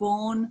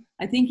iPhone.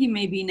 I think it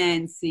may be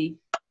Nancy.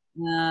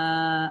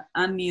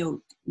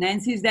 Unmute.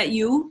 Nancy, is that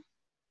you?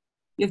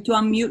 You have to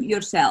unmute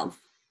yourself.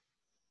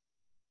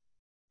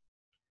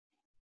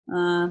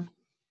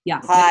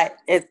 Yeah. Hi,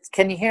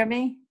 can you hear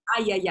me?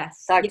 Ah, yeah,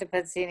 yes. Dr.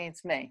 Pezzini,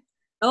 it's me.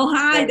 Oh,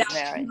 hi, Dr.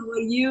 Rosemary. How are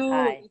you?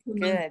 Hi,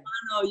 good.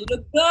 You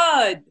look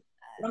good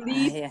from the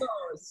East Yeah.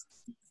 Coast.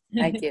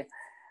 Thank you.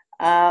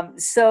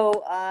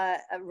 So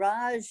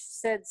Raj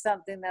said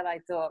something that I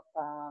thought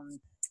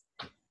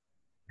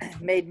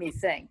made me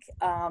think.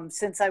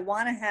 Since I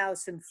want a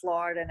house in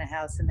Florida and a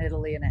house in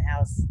Italy and a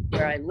house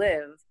where I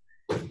live,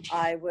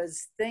 I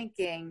was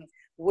thinking,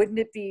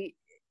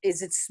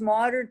 is it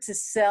smarter to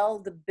sell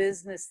the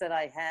business that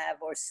I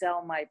have or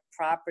sell my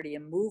property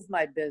and move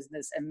my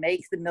business and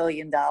make the $1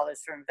 million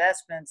for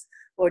investments?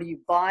 Or do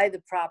you buy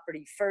the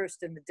property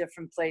first in the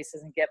different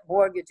places and get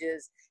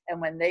mortgages?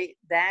 And when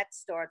that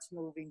starts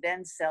moving,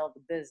 then sell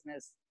the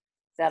business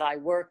that I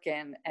work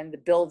in and the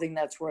building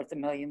that's worth $1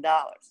 million?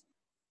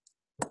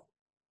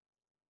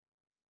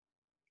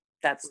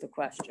 That's the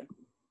question.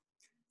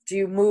 Do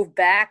you move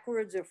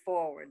backwards or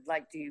forward?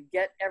 Like, do you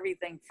get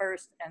everything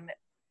first and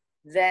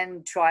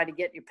then try to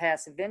get your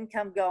passive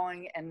income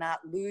going and not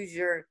lose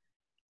your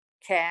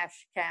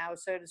cash cow,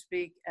 so to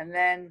speak, and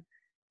then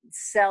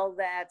sell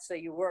that so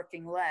you're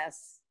working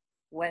less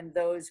when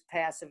those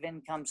passive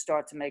incomes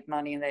start to make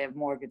money and they have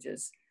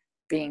mortgages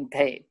being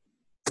paid?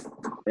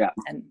 Yeah.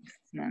 And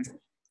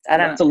I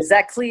don't know. Is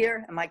that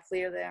clear? Am I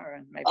clear there?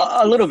 Or maybe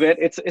a little bit.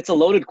 It's a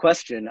loaded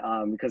question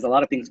because a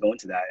lot of things go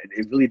into that.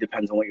 It really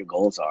depends on what your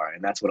goals are,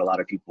 and that's what a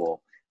lot of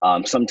people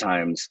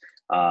sometimes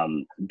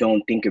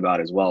don't think about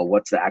as well.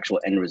 What's the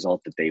actual end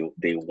result that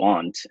they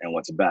want and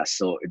what's best?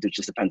 So it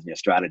just depends on your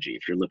strategy.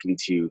 If you're looking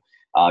to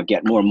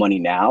get more money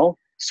now,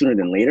 sooner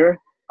than later,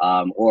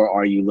 or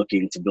are you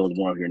looking to build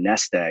more of your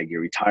nest egg,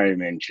 your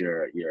retirement,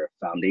 your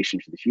foundation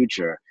for the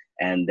future,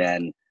 and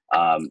then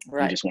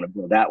you just want to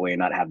build that way and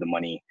not have the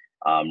money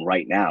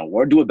right now,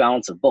 or do a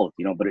balance of both,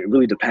 but it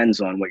really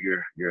depends on what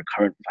your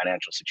current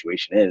financial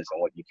situation is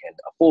and what you can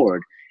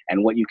afford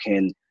and what you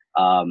can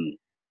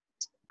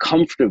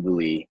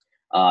comfortably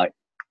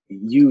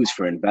use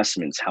for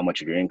investments, how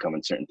much of your income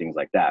and certain things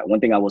like that. One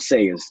thing I will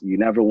say is you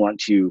never want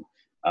to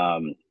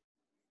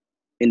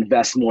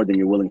invest more than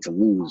you're willing to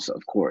lose,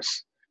 of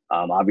course.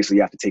 Obviously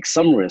you have to take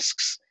some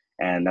risks,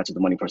 and that's what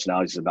the Money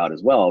Personality is about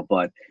as well,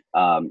 but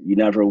you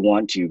never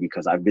want to,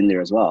 because I've been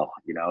there as well,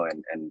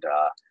 and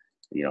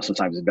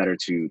sometimes it's better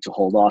to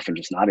hold off and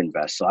just not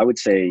invest. So I would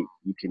say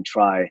you can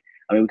try.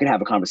 I mean, we can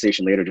have a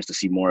conversation later just to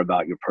see more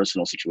about your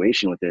personal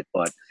situation with it,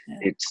 but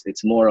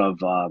it's more of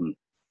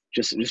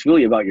just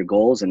really about your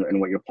goals and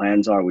what your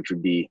plans are, which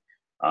would be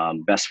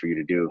best for you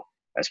to do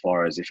as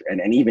far as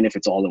and even if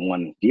it's all in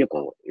one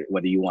vehicle,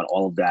 whether you want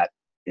all of that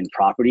in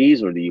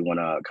properties or do you want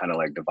to kind of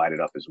like divide it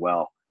up as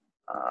well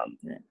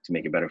to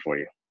make it better for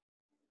you.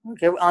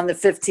 Okay, on the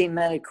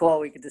 15-minute call,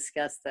 we could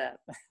discuss that.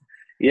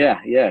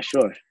 Yeah,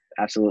 sure.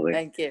 Absolutely.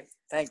 Thank you.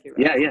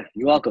 Yeah.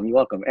 You're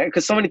welcome.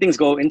 Because so many things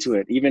go into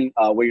it, even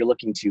where you're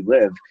looking to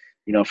live,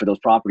 for those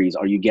properties.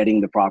 Are you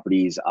getting the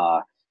properties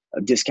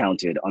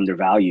discounted,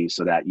 undervalued,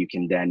 so that you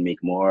can then make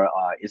more?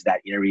 Is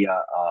that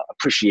area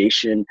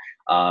appreciation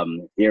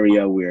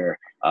area where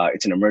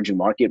it's an emerging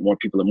market, more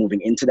people are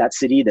moving into that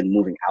city than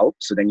moving out,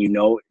 so then you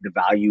know the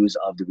values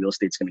of the real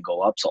estate's going to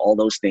go up. So all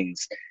those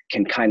things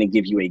can kind of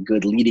give you a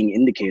good leading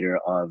indicator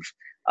of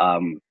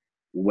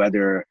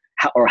whether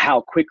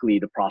how quickly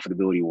the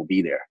profitability will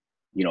be there,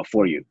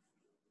 for you.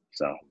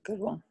 So good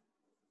one.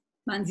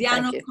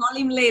 Manziano, call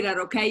him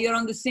later, okay? You're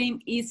on the same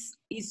East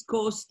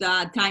Coast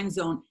time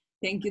zone.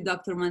 Thank you,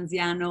 Dr.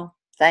 Manziano.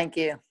 Thank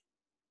you.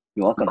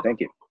 You're welcome.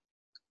 Thank you.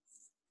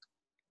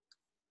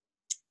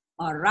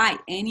 All right.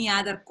 Any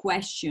other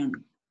question?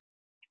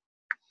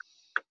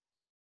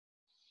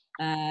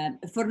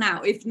 For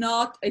now, if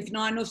not,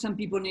 I know some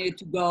people needed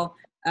to go.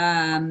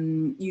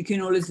 You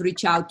can always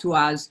reach out to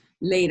us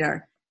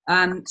later.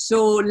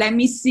 So let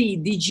me see.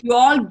 Did you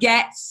all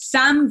get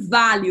some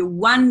value?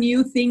 One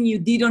new thing you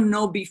didn't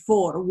know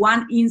before,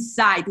 one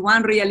insight,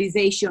 one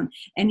realization.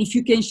 And if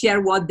you can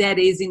share what that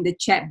is in the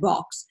chat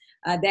box,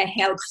 that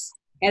helps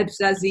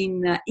us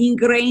in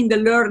ingrain the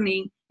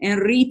learning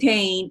and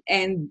retain,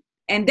 and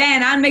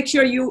then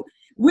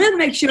we'll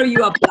make sure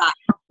you apply.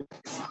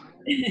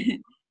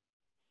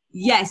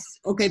 Yes.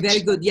 Okay.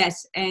 Very good.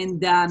 Yes.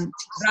 And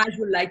Raj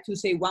would like to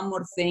say one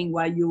more thing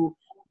while you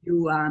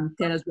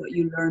tell us what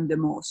you learned the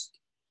most.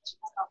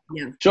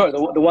 Yeah. Sure.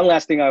 The one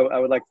last thing I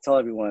would like to tell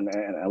everyone,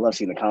 and I love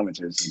seeing the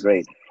comments, it's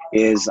great,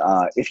 is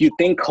if you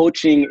think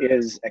coaching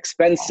is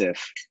expensive,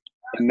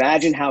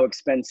 imagine how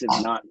expensive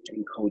not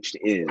being coached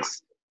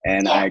is.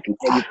 And I can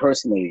tell you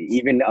personally,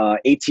 even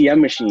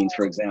ATM machines,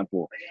 for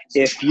example,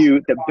 if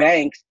the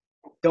banks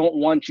don't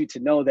want you to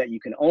know that you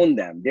can own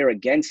them, they're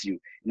against you.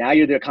 Now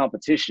you're their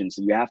competition.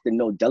 So you have to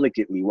know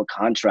delicately what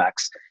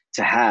contracts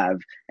to have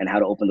and how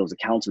to open those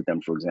accounts with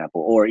them, for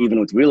example. Or even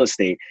with real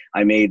estate,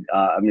 I made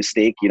a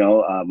mistake,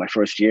 my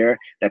first year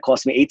that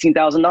cost me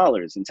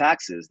 $18,000 in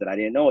taxes that I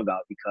didn't know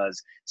about,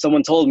 because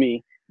someone told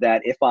me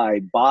that if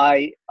I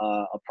buy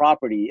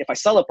if I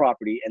sell a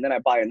property and then I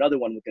buy another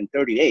one within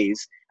 30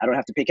 days, I don't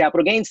have to pay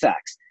capital gains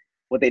tax.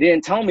 What they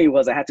didn't tell me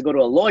was I had to go to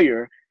a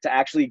lawyer to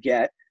actually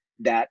get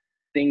that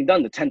thing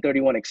done, the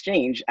 1031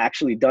 exchange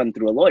actually done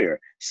through a lawyer.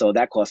 So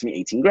that cost me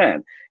 18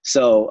 grand.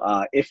 So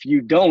if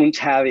you don't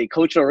have a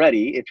coach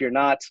already, if you're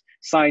not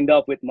signed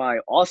up with my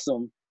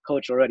awesome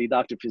coach already,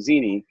 Dr.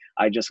 Pizzini,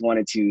 I just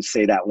wanted to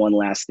say that one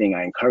last thing.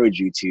 I encourage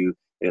you to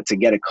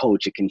get a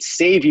coach. It can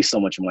save you so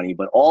much money,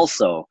 but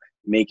also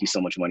make you so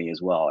much money as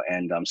well.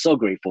 And I'm so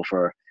grateful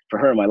for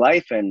her in my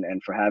life and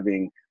for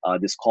having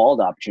this call,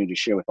 the opportunity to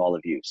share with all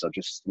of you. So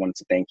just wanted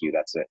to thank you.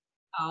 That's it.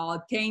 Oh,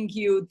 thank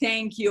you.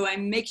 Thank you.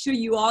 And make sure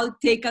you all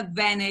take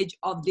advantage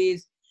of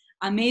this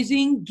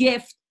amazing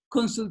gift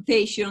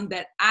consultation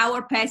that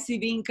our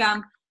passive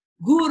income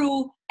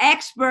guru,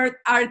 expert,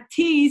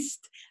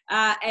 artist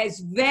has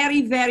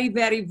very, very,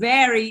 very,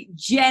 very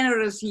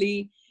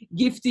generously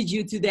gifted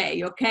you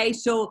today. Okay.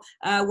 So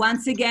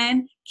once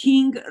again,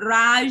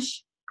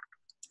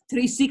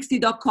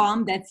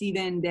 KingRaj360.com. That's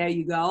even, there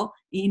you go,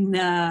 in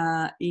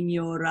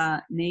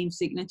your name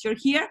signature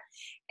here.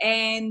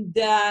 And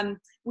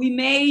we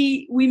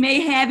may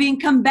have him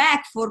come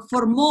back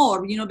for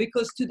more,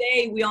 because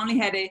today we only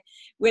had a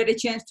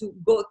chance to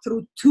go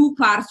through 2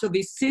 parts of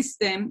his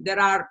system. There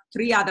are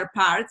 3 other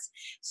parts.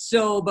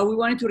 So, but we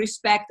wanted to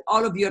respect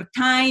all of your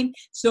time.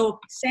 So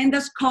send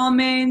us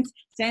comments,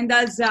 send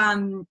us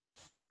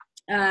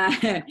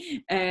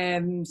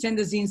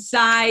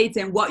insights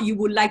and what you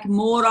would like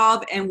more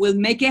of, and we'll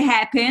make it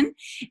happen.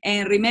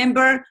 And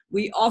remember,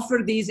 we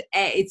offer this,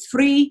 it's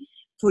free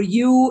for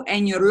you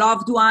and your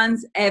loved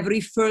ones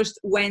every first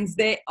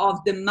Wednesday of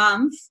the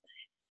month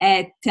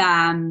at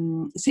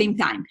same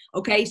time.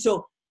 Okay,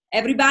 so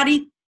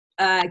everybody,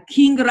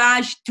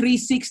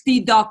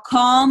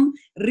 KingRaj360.com,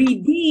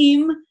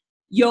 redeem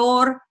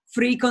your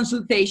free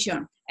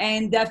consultation.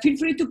 And feel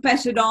free to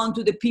pass it on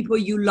to the people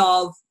you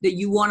love that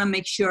you want to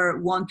make sure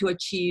want to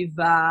achieve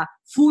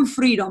full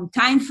freedom,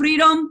 time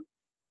freedom,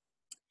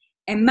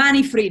 and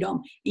money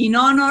freedom in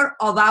honor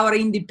of our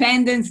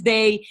Independence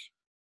Day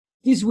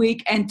this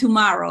week and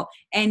tomorrow.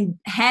 And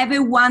have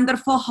a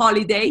wonderful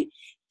holiday.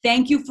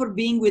 Thank you for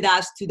being with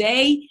us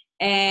today.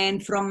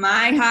 And from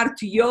my heart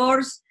to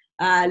yours,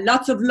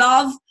 lots of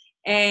love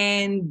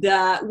and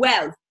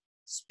wealth.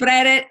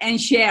 Spread it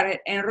and share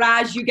it. And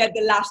Raj, you get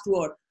the last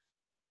word.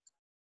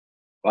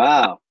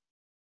 Wow.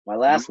 My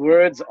last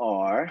words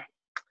are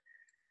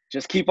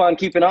just keep on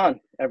keeping on,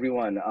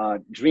 everyone.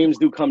 Dreams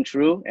do come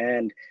true.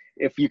 And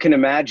if you can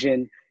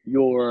imagine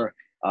your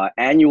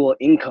annual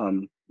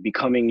income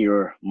becoming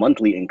your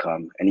monthly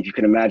income, and if you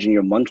can imagine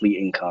your monthly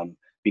income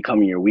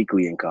becoming your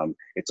weekly income,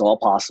 it's all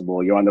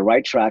possible. You're on the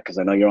right track, because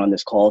I know you're on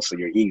this call, so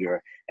you're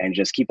eager, and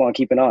just keep on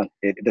keeping on.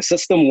 The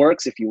system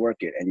works if you work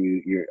it, and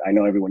I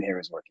know everyone here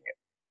is working it.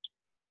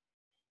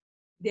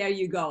 There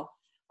you go.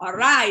 All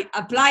right,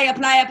 apply,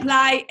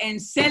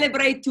 and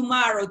celebrate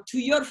tomorrow to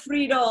your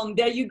freedom.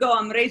 There you go.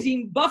 I'm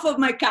raising both of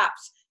my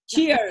cups.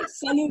 Cheers.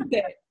 Salute.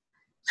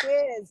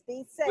 Cheers.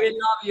 Be safe. We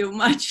love you.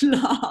 Much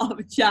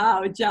love.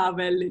 Ciao,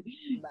 belly.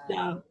 Bye.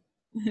 Ciao.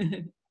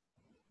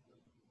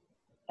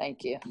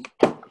 Thank you.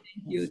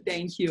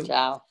 Thank you.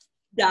 Ciao.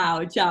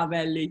 Ciao, ciao,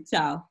 belli.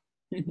 Ciao.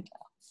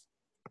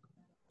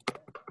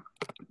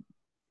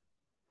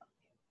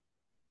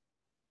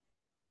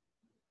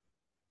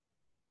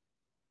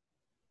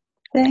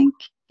 Thank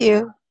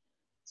you.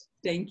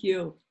 Thank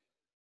you.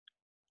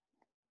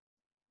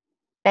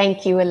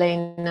 Thank you,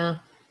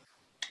 Elena.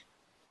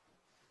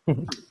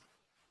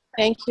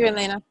 Thank you,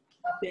 Elena.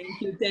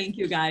 Thank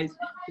you, guys.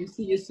 We'll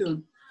see you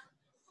soon.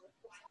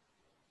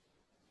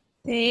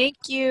 Thank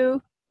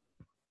you.